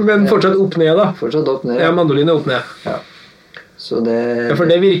 1987. Men fortsatt opp ned da? Fortsatt opp ned. Ja, mandolin er opp ned. Ja. Så det... Ja, for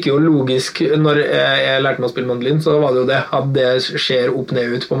det virker jo logisk. Når jeg lærte meg å spille mandolin, så var det jo det at det skjer opp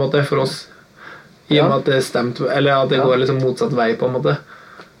ned ut på en måte for oss. I og med at det stemt, eller at det går liksom motsatt vei på en måte.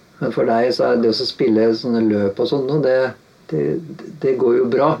 Men for deg så er det å spille sånne løp og sånn, det går jo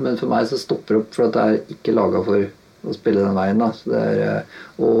bra, men for meg så stopper det opp for at det er ikke laget for å spille den veien da. Så det er,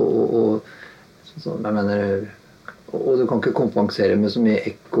 jeg mener... Og du kan ikke kompensere med så mye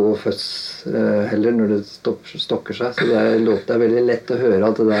ekko og føss heller når det stokker seg. Så det er veldig lett å høre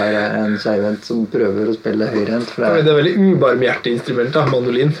at det er en skjevhendt som prøver å spille høyrehendt. Det er veldig ubarmhjertig instrument da,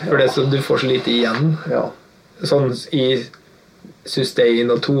 mandolin. For det er så, du får så lite igjen. Ja. Sånn i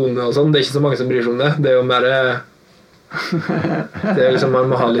sustain og tone og sånn. Det er ikke så mange som bryr seg om det. Det er jo mer... Det er liksom, man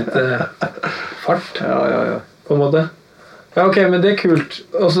må ha litt fart. Ja. På en måte. Ja, ok, men det er kult.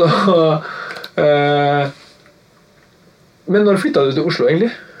 Og så... Men når flyttet du til Oslo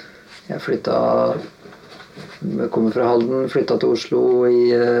egentlig? Jeg kommer fra Halden, flyttet til Oslo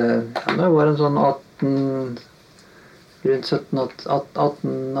i, det var en sånn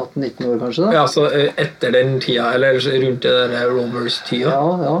 18-19 år kanskje da. Ja, så etter den tida, eller rundt det der Rovers-tida?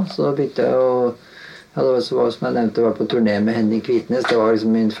 Ja, så begynte jeg å, det var som jeg nevnte, var på turné med Henning Kvitnes. Det var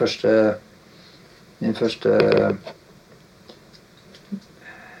liksom min første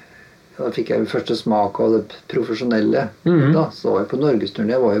da fikk jeg første smak av det profesjonelle. Da, så var jeg på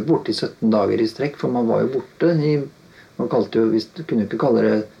Norgesturné. Jeg var jo borte i 17 dager i strekk, for man var jo borte. Man kunne ikke kalle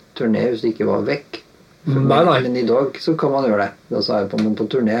det turné hvis det ikke var vekk. Nei. Men i dag så kan man gjøre det. Da sa jeg på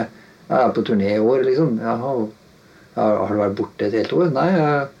turné. Jeg er på turné i år, liksom. Har du vært borte et helt år? Nei,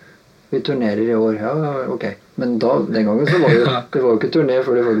 vi turnerer I år. Ja, ok. Men den gangen så var det var jo ikke turné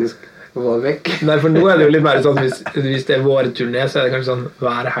før du faktisk var vekk. Nei, for nå det jo litt mer sånn, hvis det vår turné, så det kanskje sånn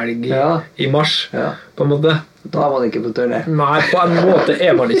hver helg I mars, på en måte. Da man ikke på turné. Nei, på en måte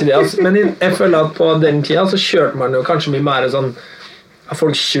man ikke det. Altså. Men jeg føler at på den tida så kjørte man jo kanskje mye mer sånn,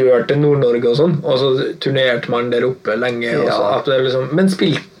 folk kjørte Nord-Norge og sånn, og så turnerte man der oppe lenge. Og så, at det liksom, men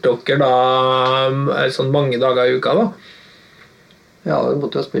spilte dere da sånn mange dager I uka da? Ja, vi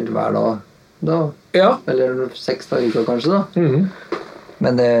måtte jo ha spilt hver dag da. Eller 6 dager I uka kanskje da.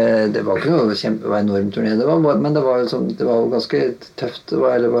 Men det var ikke noe enorm turné. Men det var jo ganske tøft. Det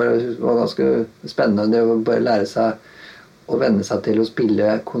var ganske spennende. Det å bare lære seg å venne seg til å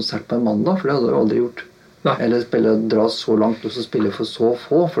spille konsert på en mandag, for det hadde jeg aldri gjort. Nei. Eller dra så langt og så spille for så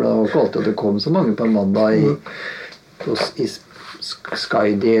få, for det var ikke alltid at det kom så mange på en mandag I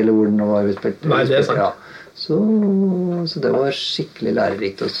Skydy eller hvor det nå var vi spilte. Nei, det sant. Ja. Så det var skikkelig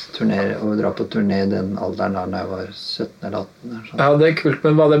lærerikt å dra på turné I den alderen da jeg var 17 eller 18. Sånn. Ja, det kult,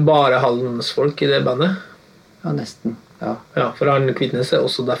 men var det bare handelsfolk I det bandet? Ja, nesten, ja. Ja, for han Kvitnes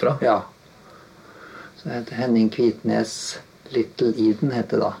også derfra? Ja. Så det heter Henning Kvitnes Little Eden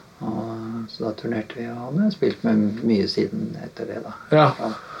heter det da. Så da turnerte vi, og han har spilt med mye siden etter det da. Ja.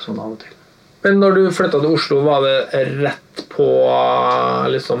 Sånn av og til. Men når du flyttet til Oslo, var det rett på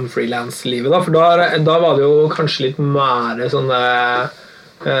liksom freelance-livet da? For da var det jo kanskje litt mer sånn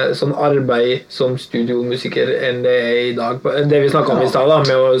arbeid som studiomusiker enn det I dag. Det vi snakket om I sted da,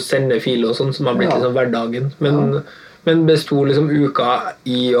 med å sende filer og sånn, som har blitt liksom hverdagen. Men bestod liksom uka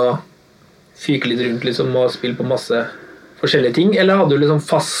I å fyke litt rundt liksom, og spille på masse forskjellige ting, eller hadde du liksom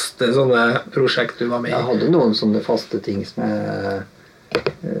faste sånne prosjekt du var med I? Jeg hadde noen sånne faste ting som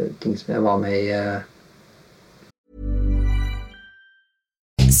jeg var med I.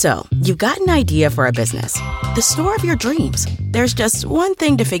 So, you've got an idea for a business. The store of your dreams. There's just one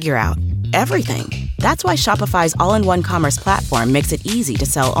thing to figure out. Everything. That's why Shopify's all-in-one commerce platform makes it easy to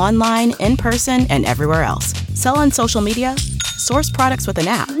sell online, in person, and everywhere else. Sell on social media, source products with an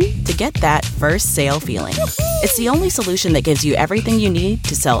app to get that first sale feeling. It's the only solution that gives you everything you need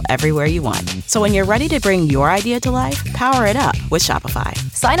to sell everywhere you want. So when you're ready to bring your idea to life, power it up with Shopify.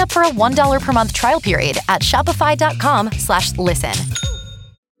 Sign up for a $1 per month trial period at shopify.com/listen.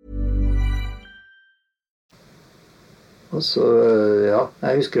 Og så, ja,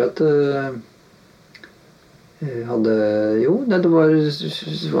 jeg husker at jeg hadde, det var jo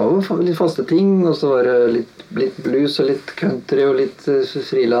litt faste ting, og så var det litt blues og litt country og litt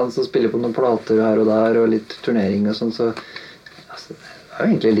frilans og spille på noen plater her og der og litt turnering og sånn, så altså, det jo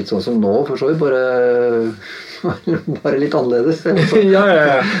egentlig litt sånn som nå, for så vidt, bare litt annerledes. Ja.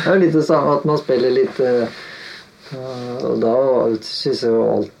 Det jo litt det samme at man spiller litt, og da synes jeg jo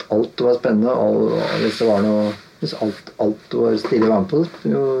alt var spennende, og hvis det var noe, hvis alt var stilig å være med på det,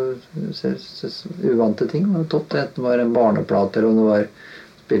 jo uvante ting, det var topp. Det var en barneplate, eller om det var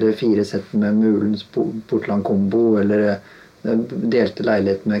spille 4 sett med Mulens Portland Combo, eller delte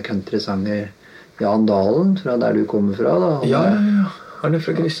leilighet med countrysanger Jan Dalen, fra der du kommer fra da. Ja. Han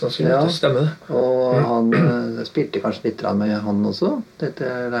fra Kristiansund, det stemmer det. Og han spilte kanskje litt med han også,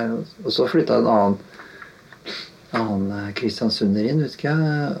 og så flyttet en annen Kristiansunder inn, husker jeg.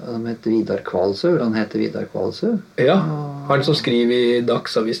 Han heter Vidar Kvalsø. Han heter Vidar Kvalsø. Ja, han som skriver I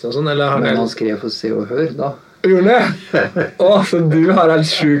Dagsavisen og sånn, eller han skrev for Se og Hør da. Gjorde det? Så du har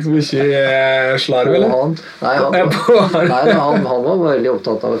helt sjukt mye slarv, eller? Nei, han var veldig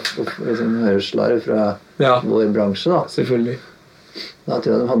opptatt av å liksom, høre slarv fra vår bransje da. Selvfølgelig. Da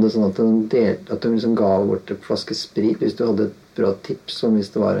tror jeg de hadde sånn at de liksom ga bort en flaske sprit hvis du hadde et bra tips om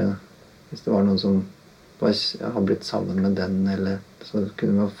hvis det var noen som har blitt sammen med den, eller så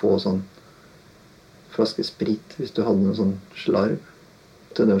kunne man få sånn flaske sprit hvis du hadde noen sånn slarv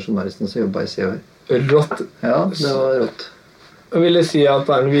til den journalisten som jobbet I Se og Hør. Rått. Ja, det var rått. Jeg ville si at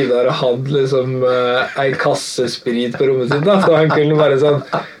han Vidar hadde liksom en kasse sprit på rommet sitt da, så han kunne bare sånn,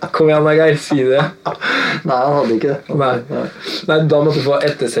 kom igjen Geir, si det. Nei, han hadde ikke det. Nei, da måtte du få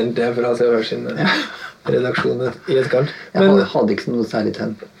ettersendt det fra Se og Hør sin redaksjon I etterkant. Jeg hadde ikke noe særlig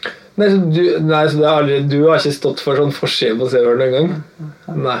tenn. Nei, så du har ikke stått for sånn forside på Se og Hør en gang?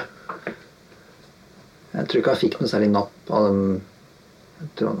 Nei. Jeg tror ikke jeg fikk noe særlig napp av dem.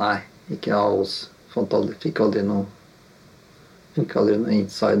 Nei, ikke av oss. Fikk aldri noe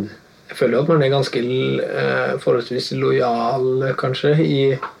inside. Jeg føler at man ganske forholdsvis lojal, kanskje,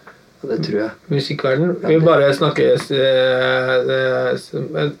 I det tror jeg. Musikkverden. Vi bare snakkes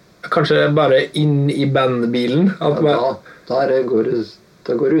kanskje bare inn I bandbilen. Da går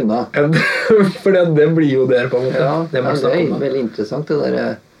det unna. For det blir jo der på en måte. Ja, det veldig interessant det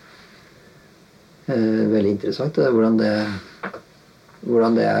der. veldig interessant hvordan det går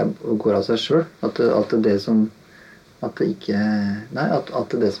av seg selv. At det som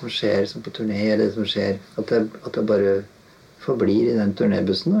skjer som på turné, eller det som skjer, at det bare forblir i den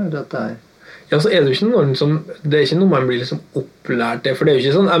turnébussen, eller at det Ja, så det jo ikke noe det ikke noe man blir liksom opplært til, for det jo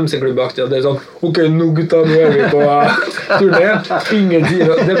ikke sånn MC-klubbaktig at det sånn, ok, nå gutta, nå vi på turné, ingen sier,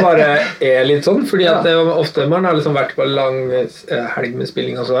 det bare litt sånn, fordi at det ofte man har liksom vært på en lang helg med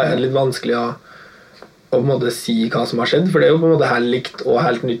spilling, så det litt vanskelig å på en måte si hva som har skjedd, for det jo på en måte helt likt og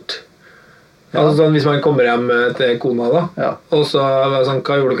helt nytt. Altså sånn, hvis man kommer hjem til kona da, og så sånn,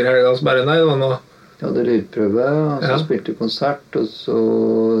 hva gjorde dere i helga? Så bare, nei, det var noe Vi hadde lydprøve, og så spilte vi konsert, og så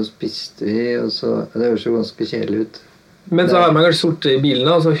spiste vi, og så det høres jo ganske kjedelig ut. Men så har man kanskje sortet i bilen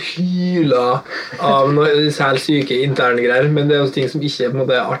og så hylet av noen helt syke interne greier, men det jo ting som ikke på en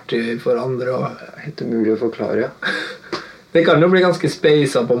måte artig for andre. Og helt umulig å forklare, Det kan jo bli ganske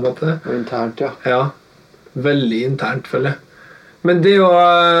speisa på en måte. Og internt, Ja, veldig internt, føler jeg. Men det jo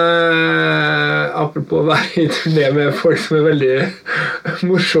apropos å være i turné med folk som veldig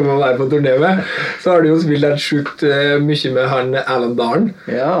morsomme å være på turné med, så har du jo spilt helt sjukt mye med han Alan Darn.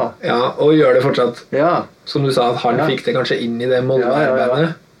 Ja, og gjør det fortsatt. Ja. Som du sa, at han fikk det kanskje inn i det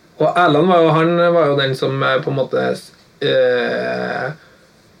Molde-bandet. Og Alan var jo den som på en måte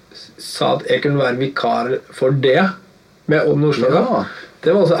sa at jeg kunne være vikar for det med Odd Nordstoga. Det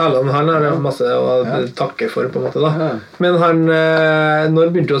var også Alan, han har masse å takke for på en måte da. Men han,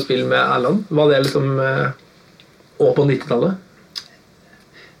 når begynte du å spille med Alan? Var det liksom også på 90-tallet?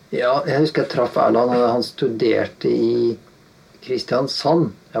 Ja, jeg husker jeg traff Alan, han studerte i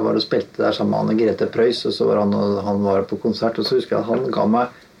Kristiansand. Jeg var og spilte der sammen med Anne Grete Preus, og så var han var på konsert, og så husker jeg at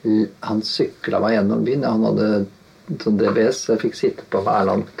han syklet meg gjennom byen. Han hadde sånn DBS, så jeg fikk sitte på med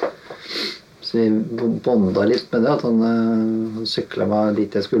Alan. Så vi bonda litt med det, at han syklet meg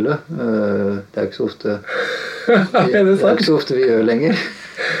dit jeg skulle. Det ikke så ofte det ikke så ofte vi gjør lenger,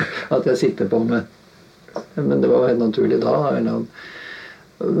 at jeg sitter på med. Men det var helt naturlig da. Men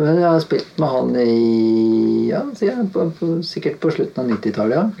jeg har spilt med han sikkert på slutten av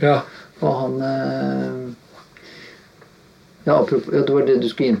 90-tallet, Og han apropos, det var det du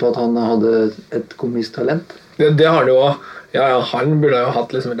skulle inn på, at han hadde et komisk talent. Det har han jo også. Han burde jo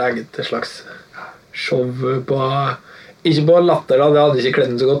hatt liksom et eget slags show på ikke på Latter da, det hadde ikke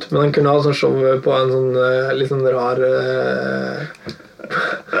kledd den så godt, men han kunne ha sånn show på en sånn litt sånn rar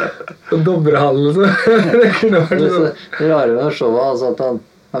Dobberhall det kunne vært sånn. Det rare med showet, altså at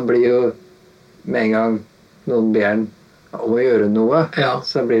han blir jo med en gang noen ber han om å gjøre noe,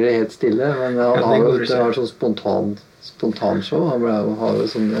 så blir det helt stille, men han har sånn spontanshow, han har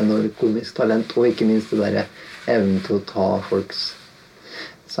jo sånn enormt komisk talent, og ikke minst det der evnen til å ta folks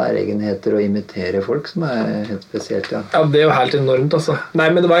særegenheter og imitere folk, som helt spesielt, Ja, det jo helt enormt, altså.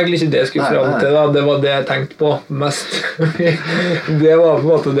 Nei, men det var egentlig ikke det jeg skulle fram til, da. Det var det jeg tenkte på mest. Det var på en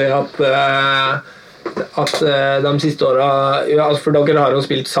måte det at de siste årene, for dere har jo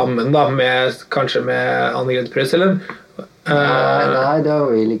spilt sammen, da, kanskje med Anne Grete Preus, eller? Nei, det har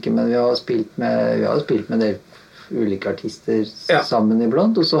vi ikke, men vi har spilt med en del ulike artister sammen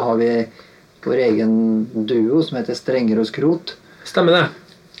iblant, og så har vi vår egen duo som heter Strenger og Skrot. Stemmer det.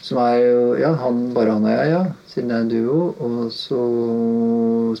 Som jo, bare han og jeg, siden det en duo, og så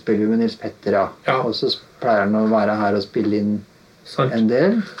spiller vi med Nils Petter, og så pleier han å være her og spille inn en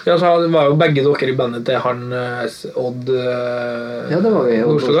del. Ja, så var jo begge dere i bandet til han Odd det var vi,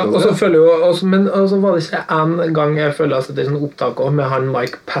 Nordstoga. Og så føler jo, men så var det ikke en gang jeg føler at det sånn opptak også, med han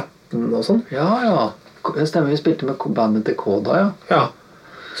Mike Patton og sånn. Ja, det stemmer, vi spilte med bandet til Koda,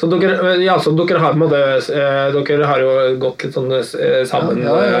 Så dere har på en måte dere har jo gått litt sånn sammen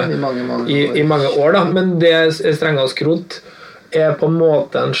i mange år da, men det Strenger og Skrot på en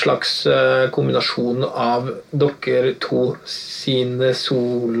måte en slags kombinasjon av dere to sine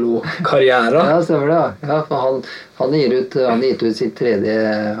solokarrierer. Ja, stemmer det, for han har gitt ut sitt tredje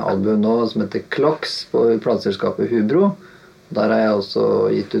album nå, som heter Clocks, på plateselskapet Hubro. Der har jeg også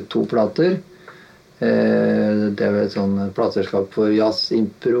gitt ut 2 plater. Det vel et sånn plateselskap for jazz,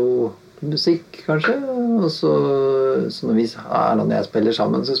 impro, musikk kanskje, og så når vi Erland og jeg spiller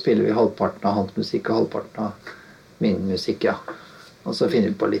sammen, så spiller vi halvparten av hans musikk og halvparten av min musikk, og så finner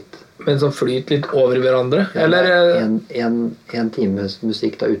vi på litt. Men som flyter litt over hverandre? Eller? En times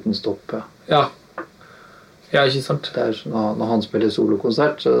musikk da uten stopp, Ja, ikke sant. Når han spiller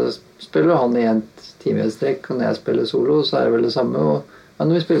solokonsert, så spiller han i en time i et strekk, og når jeg spiller solo, så det vel det samme, og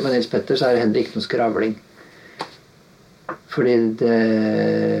når vi spiller med Nils Petter, så det heller ikke noe skravling. Fordi det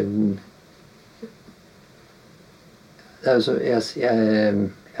jo så jeg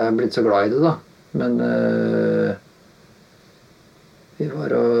har blitt så glad i det, da. Men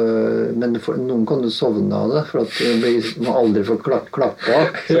Men noen kan du sovne av det, for at du må aldri få klappe av.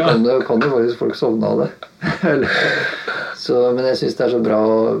 Så kan du faktisk folk sovne av det. Men jeg synes det så bra,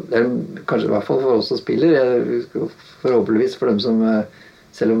 kanskje I hvert fall for oss som spiller, forhåpentligvis for dem som,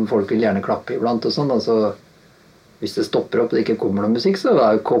 selv om folk vil gjerne klappe iblant og sånn, altså, hvis det stopper opp og det ikke kommer noe musikk, så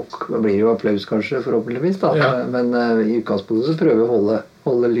blir det jo applaus kanskje, forhåpentligvis da. Men I utgangspunktet så prøver vi å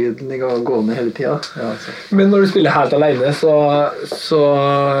holde lyden gående hele tiden. Men når du spiller helt alene, så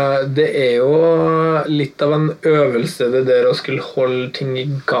det jo litt av en øvelse det der å skulle holde ting I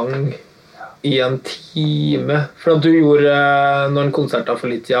gang I en time. For at du gjorde noen konserter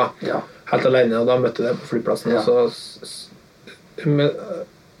for litt siden, helt alene, og da møtte jeg deg på flyplassen, og så...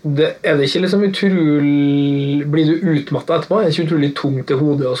 det ikke liksom utrolig blir du utmattet etterpå? Det ikke utrolig tungt I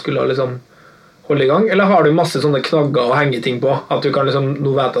hodet å skulle liksom holde I gang? Eller har du masse sånne knagger å henge ting på? At du kan liksom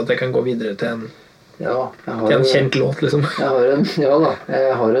nå vite at jeg kan gå videre til en kjent låt liksom?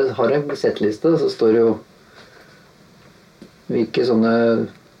 Jeg har en settliste, så står det jo hvilke sånne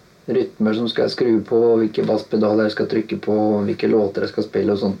rytmer som skal jeg skru på, hvilke basspedaler jeg skal trykke på, hvilke låter jeg skal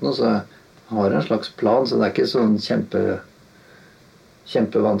spille og sånt, så jeg har en slags plan, så det ikke sånn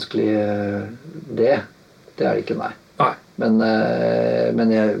kjempevanskelig det det det ikke, nei.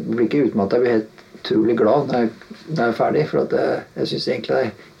 Men jeg blir ikke utmattet, jeg blir helt utrolig glad når jeg ferdig, for at jeg synes egentlig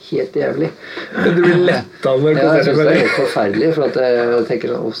det helt jævlig. Men du blir lett av når jeg synes det helt forferdelig, for at jeg tenker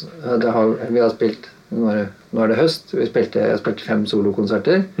sånn, vi har spilt, nå det høst, jeg spilte 5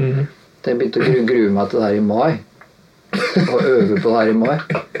 solokonserter, jeg begynte å grue meg til det her I mai, og øve på det her I mai.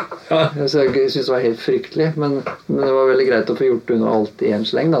 Så jeg synes det var helt fryktelig, men det var veldig greit å få gjort under alt I en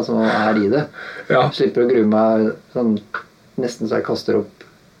sleng da, som I det. Jeg slipper å grue meg sånn, nesten så jeg kaster opp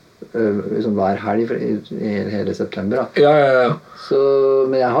liksom hver helg I hele september da. Så,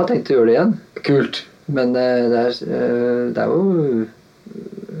 men jeg har tenkt å gjøre det igjen. Kult. Men det jo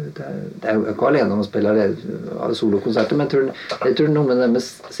jeg ikke alene om å spille solokonserter, men jeg tror noe med det med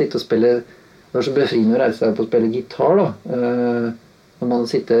å sitte og spille, det så befriende å reise seg på å spille gitar da, når man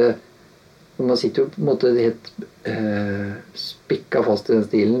sitter jo på en måte helt spikket fast I den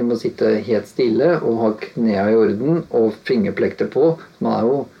stilen, man sitter helt stille og har knæene I orden og fingerplekter på, man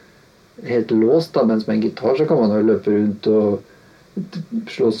jo helt låst da, mens med en gitar så kan man jo løpe rundt og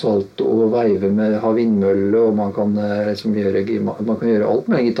slå salt og veive med, ha vindmølle, og man kan liksom gjøre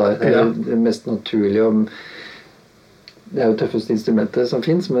alt med en gitar. Det mest naturlige og det jo tøffeste instrumentet som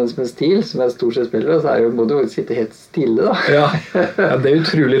finnes, men med stil, som jeg stort sett spiller, så må du sitte helt stille da. Ja, det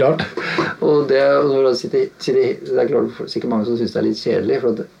utrolig rart. Og når du sitter, det klart sikkert mange som synes det litt kjedelig,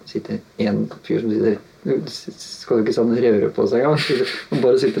 for at det sitter en fyr som sitter, skal du ikke sånn røre på seg en gang, man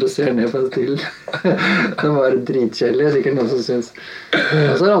bare sitter og ser ned på en stil. Det var dritkjedelig, sikkert noen som synes.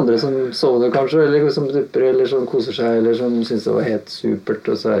 Og så det andre som sovner kanskje, eller som dupper, eller som koser seg, eller som synes det var helt supert,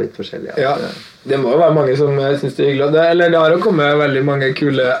 og så det litt forskjellig. Ja, det må jo være mange som synes det hyggelig. Eller det har jo kommet veldig mange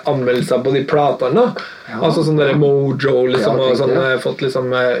kule anmeldelser på de platerne, altså sånn der Mojo, liksom, og sånn, fått liksom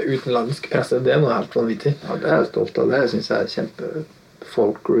utenlandsk presse, det noe helt vanvittig. Ja, det jeg stolt av det, jeg synes jeg kjempe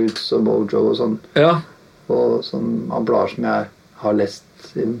folk roots og Mojo og sånn. Og sånn av blader som jeg har lest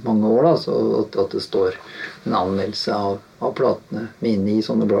I mange år da, så at det står en anmeldelse av platene mine I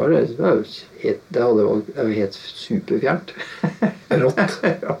sånne blader, det jo helt superfjernt. Rått.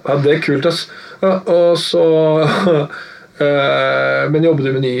 Ja, det kult ass. Og så men jobber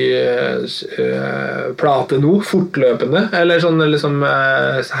du med ny plate nå, fortløpende, eller sånn liksom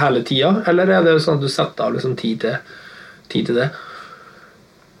hele tida, eller det sånn at du setter av liksom tid til det?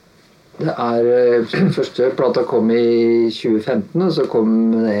 Det første plata kom I 2015, og så kom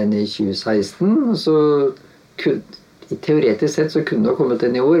det en I 2016, og så teoretisk sett så kunne det ha kommet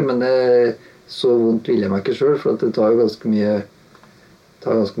en I år, men så vondt ville jeg meg ikke selv, for at det tar jo ganske mye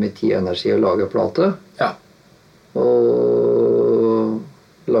tid og energi å lage plate. Og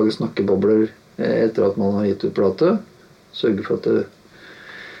lage snakkebobler etter at man har gitt ut plate, sørge for at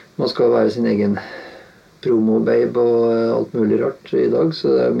man skal være sin egen promo-babe og alt mulig rart I dag,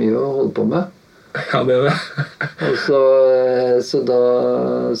 så det mye å holde på med. Ja, det det. Og så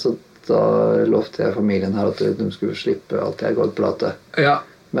da lovte jeg familien her at de skulle slippe at jeg ga ut plate.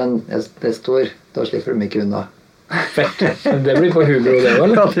 Men neste år, da slipper de ikke unna. Fett. Det blir på Hubro det,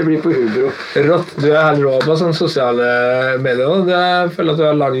 eller? Ja, det blir på Hubro. Rått. Du helt rå på sånne sosiale medier. Jeg føler at du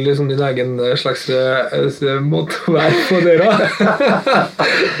har laget liksom din egen slags måte å være på dere.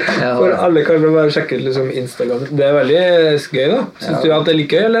 For alle kan jo bare sjekke ut liksom Instagram. Det veldig gøy da. Synes du at det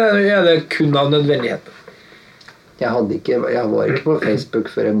like gøy, eller det kun av nødvendighet? Jeg var ikke på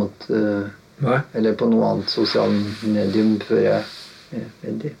Facebook før jeg måtte, eller på noe annet sosialt medium før jeg,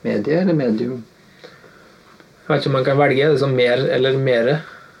 medie eller medium? vet ikke om man kan velge, det som mer eller mere.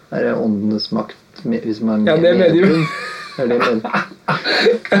 Er det åndenes makt hvis man Ja, det er medium. Er det medium?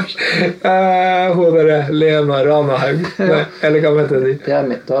 Hun der Lena Ranahaug, eller hva heter det?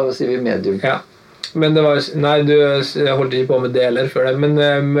 Da sier vi medium. Ja. Men det var, nei, du holdt ikke på med deler før det, men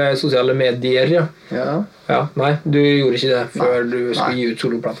med sosiale medier, ja. Ja, nei, du gjorde ikke det før du skulle gi ut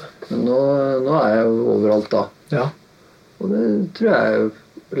soloplate. Men nå er jeg jo overalt da. Ja. Og det tror jeg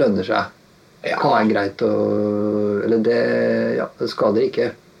lønner seg. Det kan være greit å... Eller det skader ikke.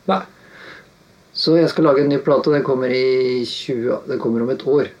 Nei. Så jeg skal lage en ny plate, og den kommer om et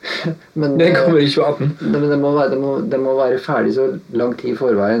år. Men den kommer i 2018. Men den må være ferdig så lang tid i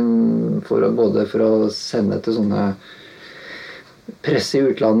forveien både for å sende til sånne presse i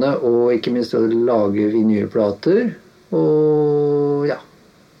utlandet, og ikke minst å lage vinylplater. Og ja.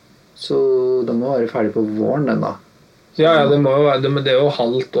 Så den må være ferdig på våren, den da. Ja, det er jo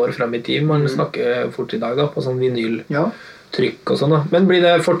halvt år frem i tid. Man snakker fort i dag da, på sånn vinyltrykk og sånn da. Men blir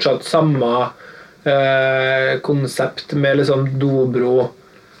det fortsatt samme konsept med liksom dobro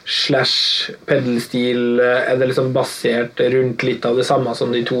 / pedalstil? Er det liksom basert rundt litt av det samme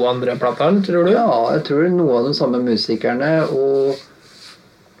som de 2 andre platene, tror du? Ja, jeg tror noe av de samme musikerne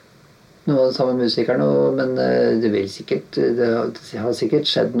men det har sikkert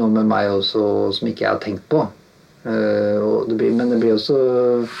skjedd noe med meg også som ikke jeg har tenkt på. Men det blir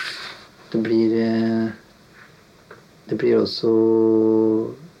også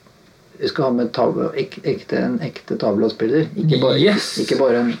jeg skal ha med en ekte tavleavspiller. Ikke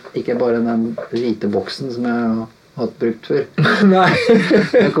bare den hvite boksen som jeg har hatt brukt før. Nei.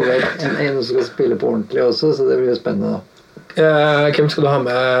 Det kommer en som skal spille på ordentlig også, så det blir jo spennende da. Hvem skal du ha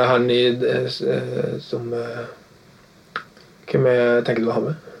med han hvem tenker du å ha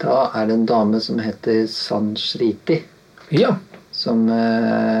med? Da er det en dame som heter Sanshriti. Ja. Som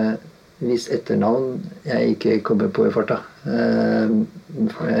hvis etternavn jeg ikke kommer på i farta.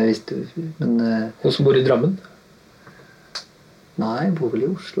 Jeg visste, men... Hun som bor i Drammen? Nei, bor vel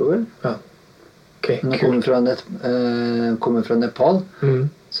i Oslo, vel? Ja. Okay, hun kommer fra Nepal.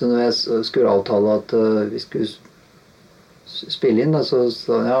 Så når jeg skulle avtale at vi skulle spille inn, da, så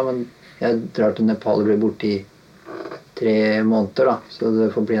ja, men jeg drar til Nepal og blir borte i 3 måneder, da. Så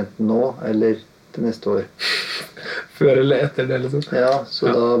det får bli enten nå, eller til neste år. Før eller etter det, liksom? Ja, så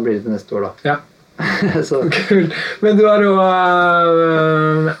da blir det til neste år, da. Ja. Så. Kul. Men du har jo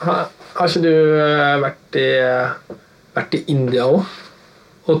har ikke du vært i India også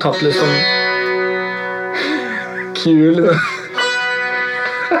og tatt litt sånn kul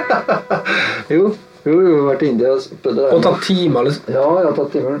jo, jeg har vært i India og tatt timer liksom. Ja, jeg har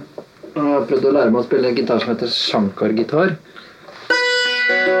tatt timer. Jeg har prøvd å lære meg å spille en gitar som heter Shankar-gitar.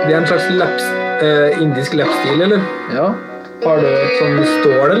 Det er en slags indisk lapstil, eller? Ja. Har du et sånn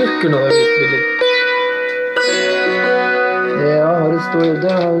stål, eller? Kunne du vist litt? Ja,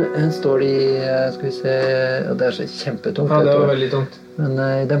 det har en stål i, skal vi se, ja, det er så kjempetungt. Ja, det var veldig tungt. Men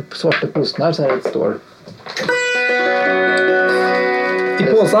i den svarte posen her så er det et stål. I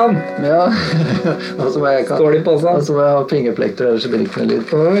posen? Ja. Stål i posen? Og så må jeg ha fingerplekter, ellers så blir det ikke noe lyd.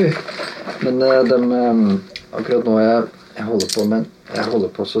 Oi. Men akkurat nå jeg holder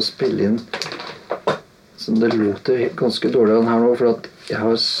på å spille inn som det låter ganske dårlig av den her nå, for at jeg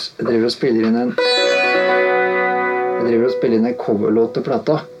driver og spiller inn en coverlåt til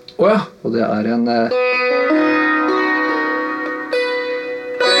plata. Ja. Og det er en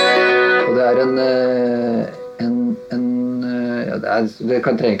det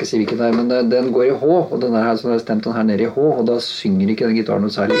kan jeg ikke si hvilken det er, men den går i H, og den her, så har jeg stemt den her nede i H, og da synger ikke den gitaren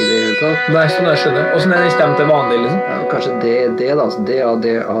noe særlig i det hele tatt. Nei, sånn jeg skjønner. Og sånn er den stemt til vanlig, liksom? Ja, kanskje D da, så D,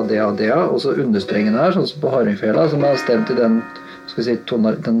 og så understrengen her, sånn som på hardingfela, som er stemt i den, skal vi si,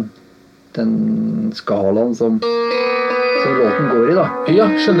 den skalaen som låten går i da. Ja,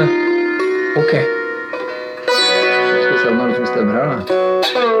 skjønner. Ok. Skal vi se om det er noe som stemmer her da.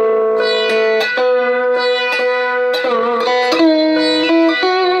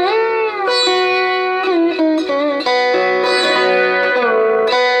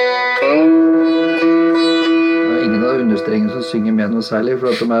 Som synger med noe særlig, for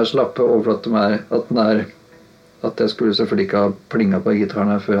at de er slappe, og for at jeg skulle selvfølgelig ikke ha plinget på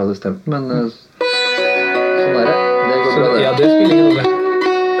gitaren her før jeg hadde stemt, men sånn er det. Det går bra, det. Ja, det spiller ingen rolle.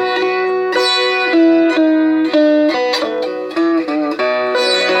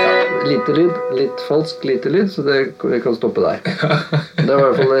 Ja, lite lyd, litt falsk lite lyd, så det kan stoppe der. Det var i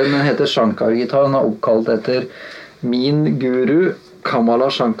hvert fall, den heter Shankar-gitar, den er oppkalt etter min guru Kamala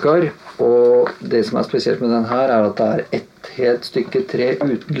Shankar, og det som er spesielt med den her er at det er et helt stykke tre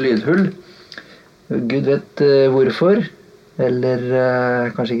uten lydhull. Gud vet hvorfor, Eller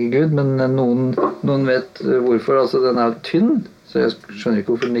kanskje ikke Gud, men noen vet hvorfor. Altså, den jo tynn, så jeg skjønner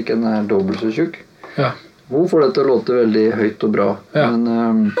ikke hvorfor den ikke er dobbelt så tjukk. Ja. Hun får det til å låte veldig høyt og bra. Ja. Men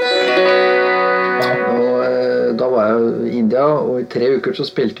da var jeg i India, og i 3 uker så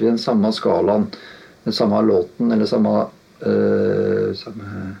spilte vi den samme skalaen, den samme låten, eller samme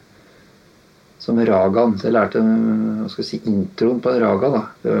ragaen. Så jeg lærte introen på en raga da,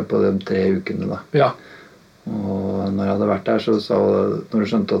 på de 3 ukene da. Ja. Og når jeg hadde vært der, så sa når du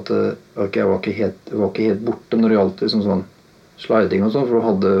skjønte at jeg var ikke helt borte når det gjaldt liksom sånn sliding og sånn, for du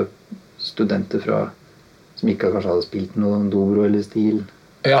hadde studenter som ikke kanskje hadde spilt noen dobro eller stil.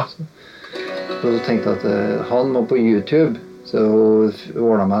 Ja. Så tenkte jeg at han må på YouTube, så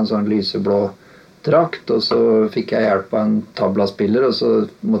ordnet meg en sånn lyseblå drakt, og så fikk jeg hjelp av en tablaspiller, og så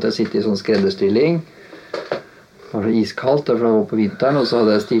måtte jeg sitte i sånn skredderstilling. Det var så iskaldt, for det var på vinteren, og så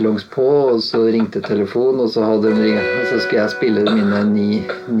hadde jeg stillongs på, og så ringte telefonen, og så skulle jeg spille mine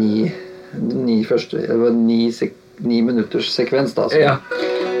 9 minutters sekvens da. Så. Ja.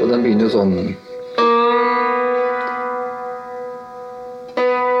 Og den begynner jo sånn.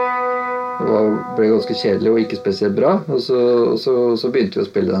 Det ble ganske kjedelig og ikke spesielt bra, og så begynte vi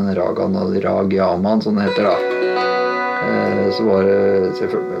å spille den ragaen, Rag Yaman, sånn det heter da. Så jeg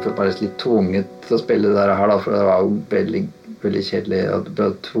følte meg litt tvunget til å spille det her da, for det var jo veldig, veldig kjedelig at jeg ble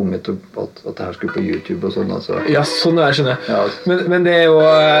tvunget til at det her skulle på YouTube og sånn. Altså. Ja, sånn det skjønner jeg. Ja. Men det jo...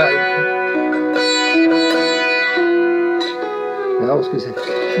 Ja, hva skal vi si?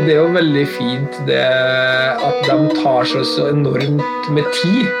 Det jo veldig fint det at de tar så enormt med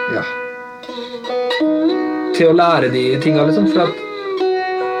tid. Ja. Til å lære de tingene, liksom, for at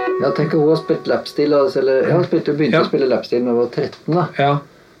Jeg tenker hun har spilt lapstil, eller jeg begynte å spille lapstil når jeg var 13 da. Ja.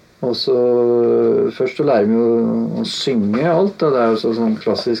 Og så først så lærer vi jo å synge alt da. Det jo sånn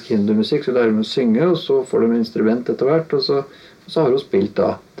klassisk hindumusikk, så lærer vi å synge, og så får de instrument etter hvert, og så har hun spilt da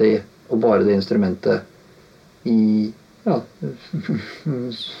det, og bare det instrumentet hun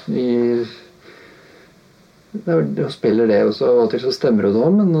spiller det, og så av og til så stemmer hun det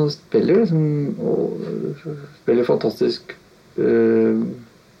om, men hun spiller spiller fantastisk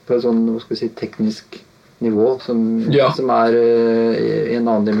på et sånn, hva skal vi si, teknisk nivå som i en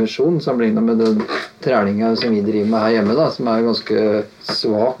annen dimensjon sammenlignet med den treningen som vi driver med her hjemme da, som ganske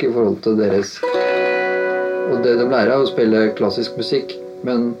svak i forhold til deres, og det de lærer å spille klassisk musikk,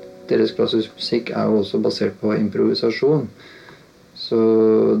 men deres klassisk musikk jo også basert på improvisasjon, så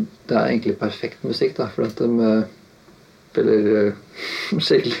det egentlig perfekt musikk da, for at de spiller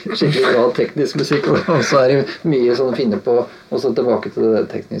skikkelig bra teknisk musikk, og så det mye sånn å finne på, og så tilbake til det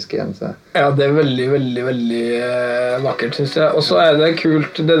tekniske igjen. Så. Ja, det veldig, veldig, veldig vakkert, synes jeg. Og så det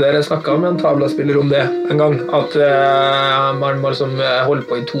kult, det der jeg snakket med en tablaspiller om det en gang, at man må liksom holde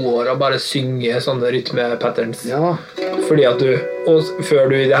på i 2 år og bare synge sånne rytme-patterns. Ja. Fordi at og før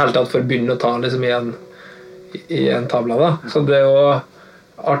du i det hele tatt får begynne å ta liksom i en tabla da. Så det jo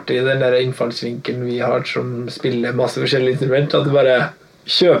artig den der innfallsvinkelen vi har som spiller masse forskjellige instrumenter, at du bare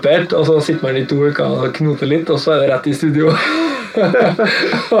kjøper et, og så sitter man i 2 uker og knoter litt, og så det rett i studio.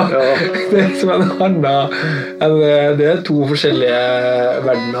 Det som en annen det 2 forskjellige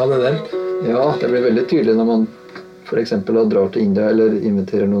verdener det der. Ja, det blir veldig tydelig når man for eksempel drar til India eller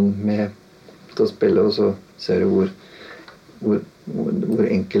inviterer noen med til å spille, og så ser du hvor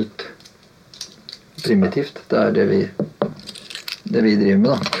enkelt primitivt det vi driver med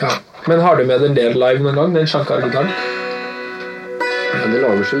da. Ja. Men har du med den del live noen gang, den Shankar-gitaren? Ja, det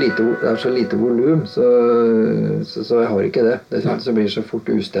lager så lite volum, så jeg har ikke det. Så blir det så fort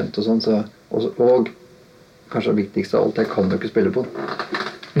ustemt og sånn, og kanskje det viktigste av alt, jeg kan jo ikke spille på den.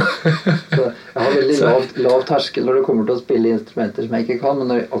 Så jeg har veldig lav terskel når det kommer til å spille instrumenter som jeg ikke kan,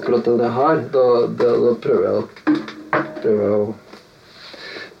 men akkurat det her, da prøver jeg å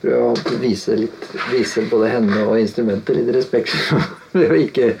vise både henne og instrumenter litt respekt ved å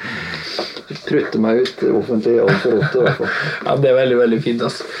ikke prutte meg ut offentlig alt for ofte i hvert fall. Ja, det veldig, veldig fint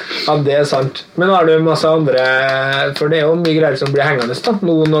altså. Ja, det sant. Men har du masse andre, for det jo mye greier som blir hengende da,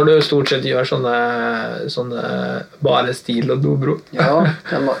 nå når du stort sett gjør sånne bare stil og dobro. Ja,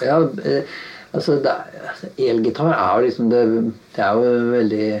 altså elgitar jo liksom det jo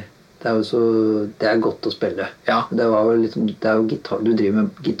veldig det godt å spille. Ja. Det jo gitar, du driver med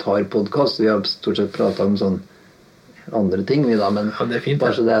gitarpodcast, vi har stort sett pratet om sånn andre ting vi da, men ja, det fint,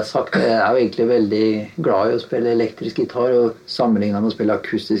 bare så det sagt, jeg jo egentlig veldig glad i å spille elektrisk gitar og sammenlignet med å spille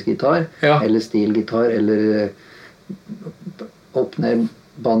akustisk gitar, eller stilgitar, eller opp ned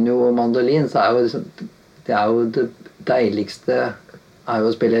banjo og mandolin, så jo liksom, det deiligste jo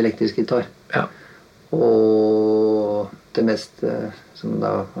å spille elektrisk gitar. Ja. Og det mest som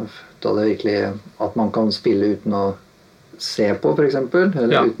da det virkelig at man kan spille uten å se på, for eksempel,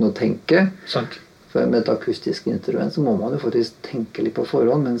 eller uten å tenke. Sant. For med et akustisk instrument så må man jo faktisk tenke litt på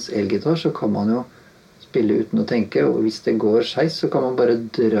forhånd, mens elgitar så kan man jo spille uten å tenke, og hvis det går skeis, så kan man bare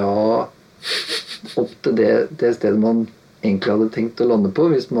dra opp til det stedet man egentlig hadde tenkt å lande på,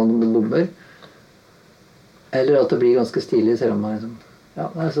 hvis man bommer. Eller at det blir ganske stilig, selv om man liksom... Ja,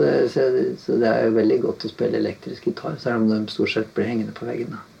 altså, så det er jo veldig godt å spille elektrisk gitar, selv om de stort sett blir hengende på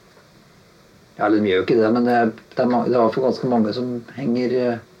veggen. Ja, de gjør jo ikke det, men det er for ganske mange som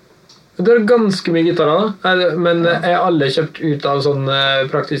henger... Det er ganske mye gitarer da, men er alle kjøpt ut av sånn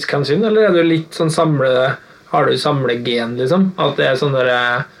praktisk hensyn, eller er du litt sånn har du samlegen liksom? At det er sånn der,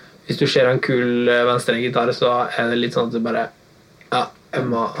 hvis du ser en kul venstre gitar, så er det litt sånn at du bare, ja, jeg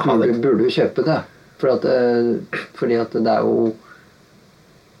må ha det. Du burde jo kjøpe det, fordi at det er jo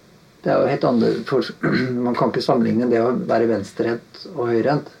helt annet, man kan ikke sammenligne det å være venstrehendt og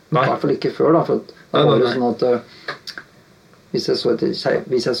høyrehendt. I hvert fall ikke før da, for da var det sånn at hvis jeg så et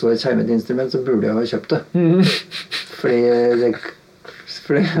skjermet-instrument, så burde jeg ha kjøpt det.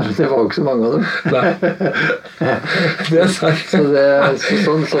 Fordi det var jo ikke så mange av dem. Det er sant. Sånn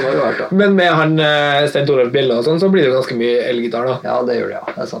har det vært da. Men med han Stein Torolf Bjelle og sånn, så blir det jo ganske mye elgitar da. Ja, det gjør det, ja.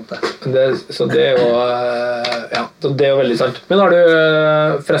 Det er sant det. Så det er jo, ja, det er jo veldig sant. Men har du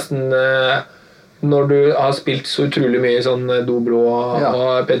forresten, når du har spilt så utrolig mye sånn dobro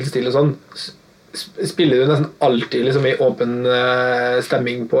og pedalstil og sånn, spiller du nesten alltid liksom i åpen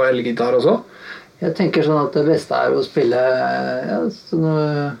stemming på elgitar også? Jeg tenker sånn at det beste er å spille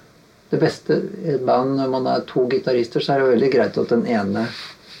det beste i et band når man er 2 gitarister, så er det veldig greit at den ene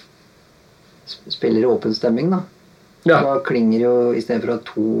spiller i åpen stemming da. Da klinger jo, i stedet for å ha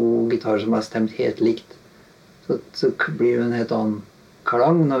 2 gitarer som er stemt helt likt, så blir det en helt annen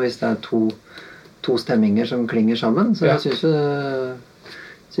klang hvis det er to stemminger som klinger sammen, så jeg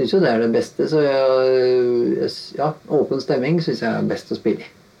synes jo det er det beste, så åpen stemming synes jeg er best å spille i.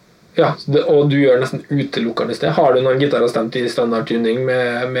 Ja, og du gjør nesten utelukkende sted. Har du noen gitarer stemt i standardtuning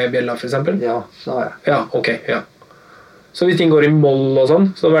med bjella for eksempel? Ja, så har jeg. Ja, ok, ja. Så hvis ting går i moll og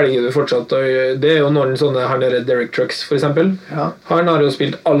sånn, så velger du fortsatt det er jo noen sånne, han er Derek Trucks for eksempel. Han har jo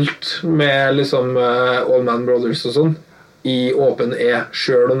spilt alt med liksom All Man Brothers og sånn i åpen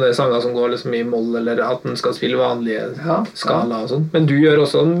selv om det er sanger som går liksom i moll, eller at den skal spille vanlige skala og sånn. Men du gjør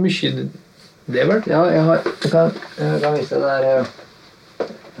også mye det vel? Ja, jeg kan vise det der.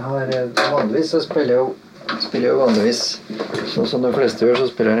 Vanligvis så spiller jeg jo vanligvis sånn som de fleste gjør, så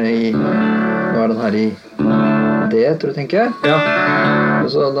spiller jeg nå er den her i D, tror du, tenker jeg. Ja. Og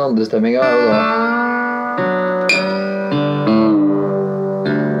så den andre stemmingen er jo da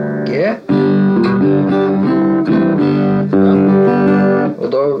G. Og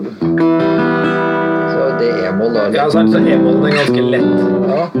da så er det E-moll da. Ja, så E-mollen er ganske lett.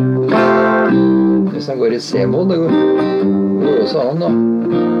 Ja. Hvis den går i C-moll, det går også an da.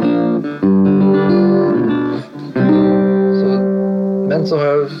 Men så har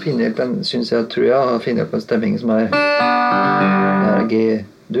jeg funnet opp tror jeg har funnet opp en stemming som er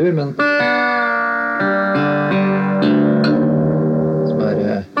G-dur, men som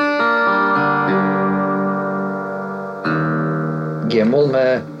er G-moll med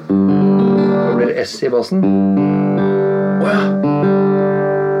da blir det S i bassen. Åja!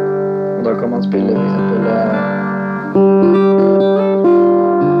 Og da kan man spille for eksempel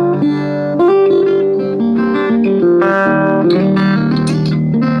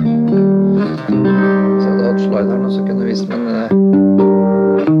slideren, og så kunne vi vise, men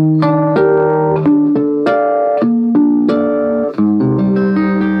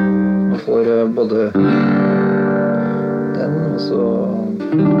man får både den, og så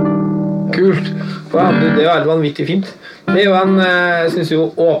Kult! Wow, det er jo helt vanvittig fint. Det er jo jeg synes jo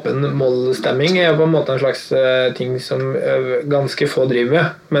åpen mollstemming er jo på en måte en slags ting som ganske få driver med,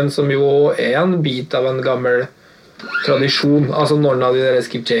 men som jo er en bit av en gammel tradisjon. Altså noen av de der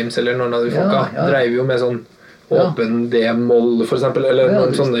Skip James eller noen av de folka dreiv jo med sånn åpen D-moll for eksempel, eller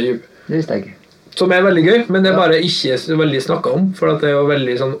noen sånne djup. Det visste jeg ikke. Som er veldig gøy, men det er bare ikke så veldig snakket om, for at det er jo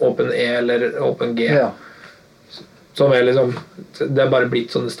veldig sånn åpen E eller åpen G. Som er liksom, det er bare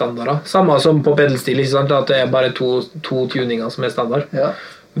blitt sånne standarder. Samme som på pedalstil, ikke sant? At det er bare to tuninger som er standard.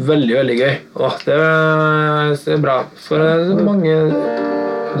 Veldig, veldig gøy. Det er bra. For mange,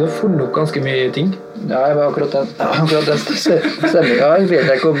 du har funnet opp ganske mye ting. Ja, men akkurat den stemmingen, jeg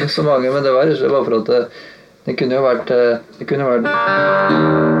vet ikke om så mange, men det var bare for at det kunne jo vært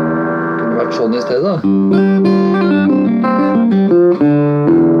sånn i stedet da.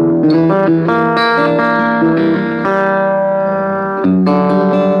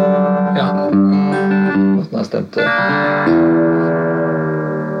 Ja. Sånn jeg stemte.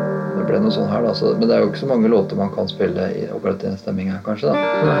 Det ble noe sånt her da, men det jo ikke så mange låter man kan spille i akkurat den stemmingen her, kanskje da.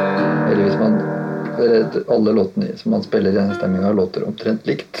 Eller hvis man alle låtene som man spiller i denne stemmingen låter omtrent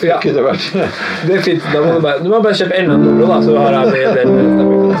likt. Ja. Kunne det vært. Det fint. Da må du bare kjøpe enda en dobro, da, så har jeg med den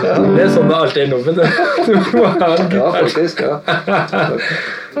stemmingen. Det sånn det alltid nå, vet du. Ja, faktisk, ja.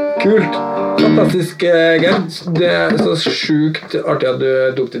 Kult. Fantastisk, Geir. Det så sjukt artig at du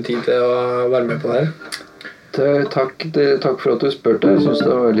tok deg tid til å være med på det her. Takk for at du spurte. Jeg synes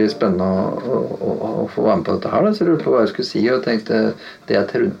det var veldig spennende å få være med på dette her. Så jeg lurte på hva jeg skulle si, og tenkte det jeg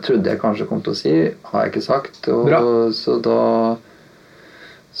trodde jeg kanskje kom til å si, har jeg ikke sagt.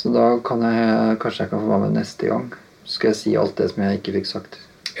 Så da kan kanskje jeg kan få være med neste gang. Så skal jeg si alt det som jeg ikke fikk sagt.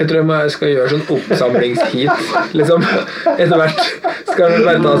 Jeg tror jeg skal gjøre sånn oppsamlingshit, liksom. Etter hvert skal det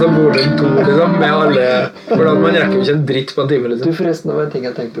bare ta som Bordum 2, liksom, med alle, for da man rekker jo ikke en dritt på en time, liksom. Du forresten, det var en ting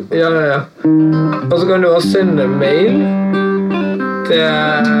jeg tenkte på. Ja. Og så kan du også sende mail til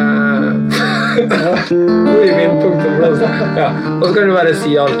ja. Og så kan du bare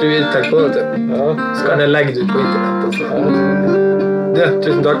si alt du tenker på, vet du. Så kan jeg legge det ut på internett også.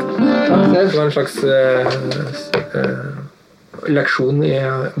 Tusen takk. Det var en slags leksjon i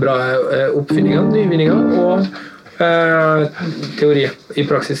bra oppfinninger, nyvinninger og teori i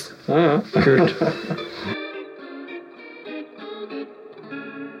praksis. Kult.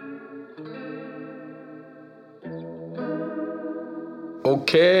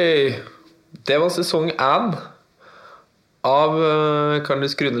 Ok, det var sesong 1 av Kan du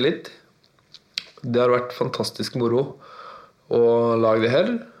skru ned litt? Det har vært fantastisk moro å lage det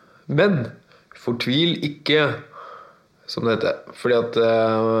her, men fortvil ikke, som det heter, fordi at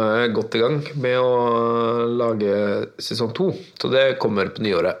jeg godt i gang med å lage sesong 2, så det kommer på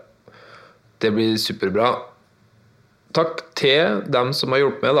nyåret. Det blir superbra. Takk til dem som har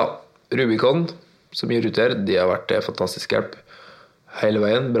hjulpet meg da. Rubicon, som gir ut her, de har vært fantastisk hjelp hele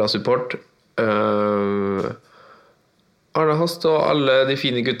veien, bra support. Arne Hast og alle de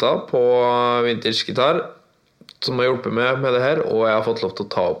fine gutta på Vintage Gitar som har hjulpet meg med det her, og jeg har fått lov til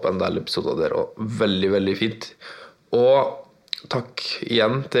å ta opp en del episoder der, og veldig, veldig fint. Og takk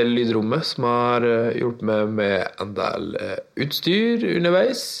igjen til Lydrommet som har hjulpet meg med en del utstyr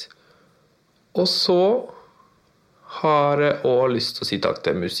underveis. Og så har jeg også lyst til å si takk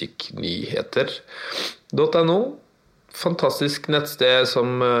til musikknyheter.no. Fantastisk nettsted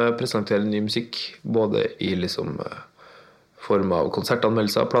som presenterer ny musikk, både i liksom form av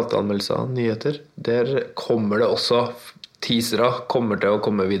konsertanmeldelser, plateanmeldelser, nyheter. Der kommer det også teasere, kommer til å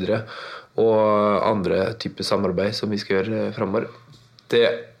komme videre, og andre typer samarbeid som vi skal gjøre fremover. Det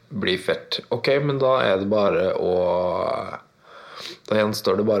blir fett. Ok, men da det bare da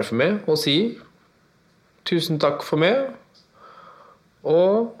gjenstår det bare for meg å si tusen takk for meg,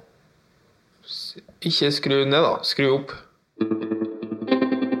 og ikke skru ned da, skru opp.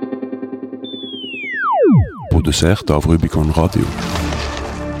 Produsert av Rubicon Radio.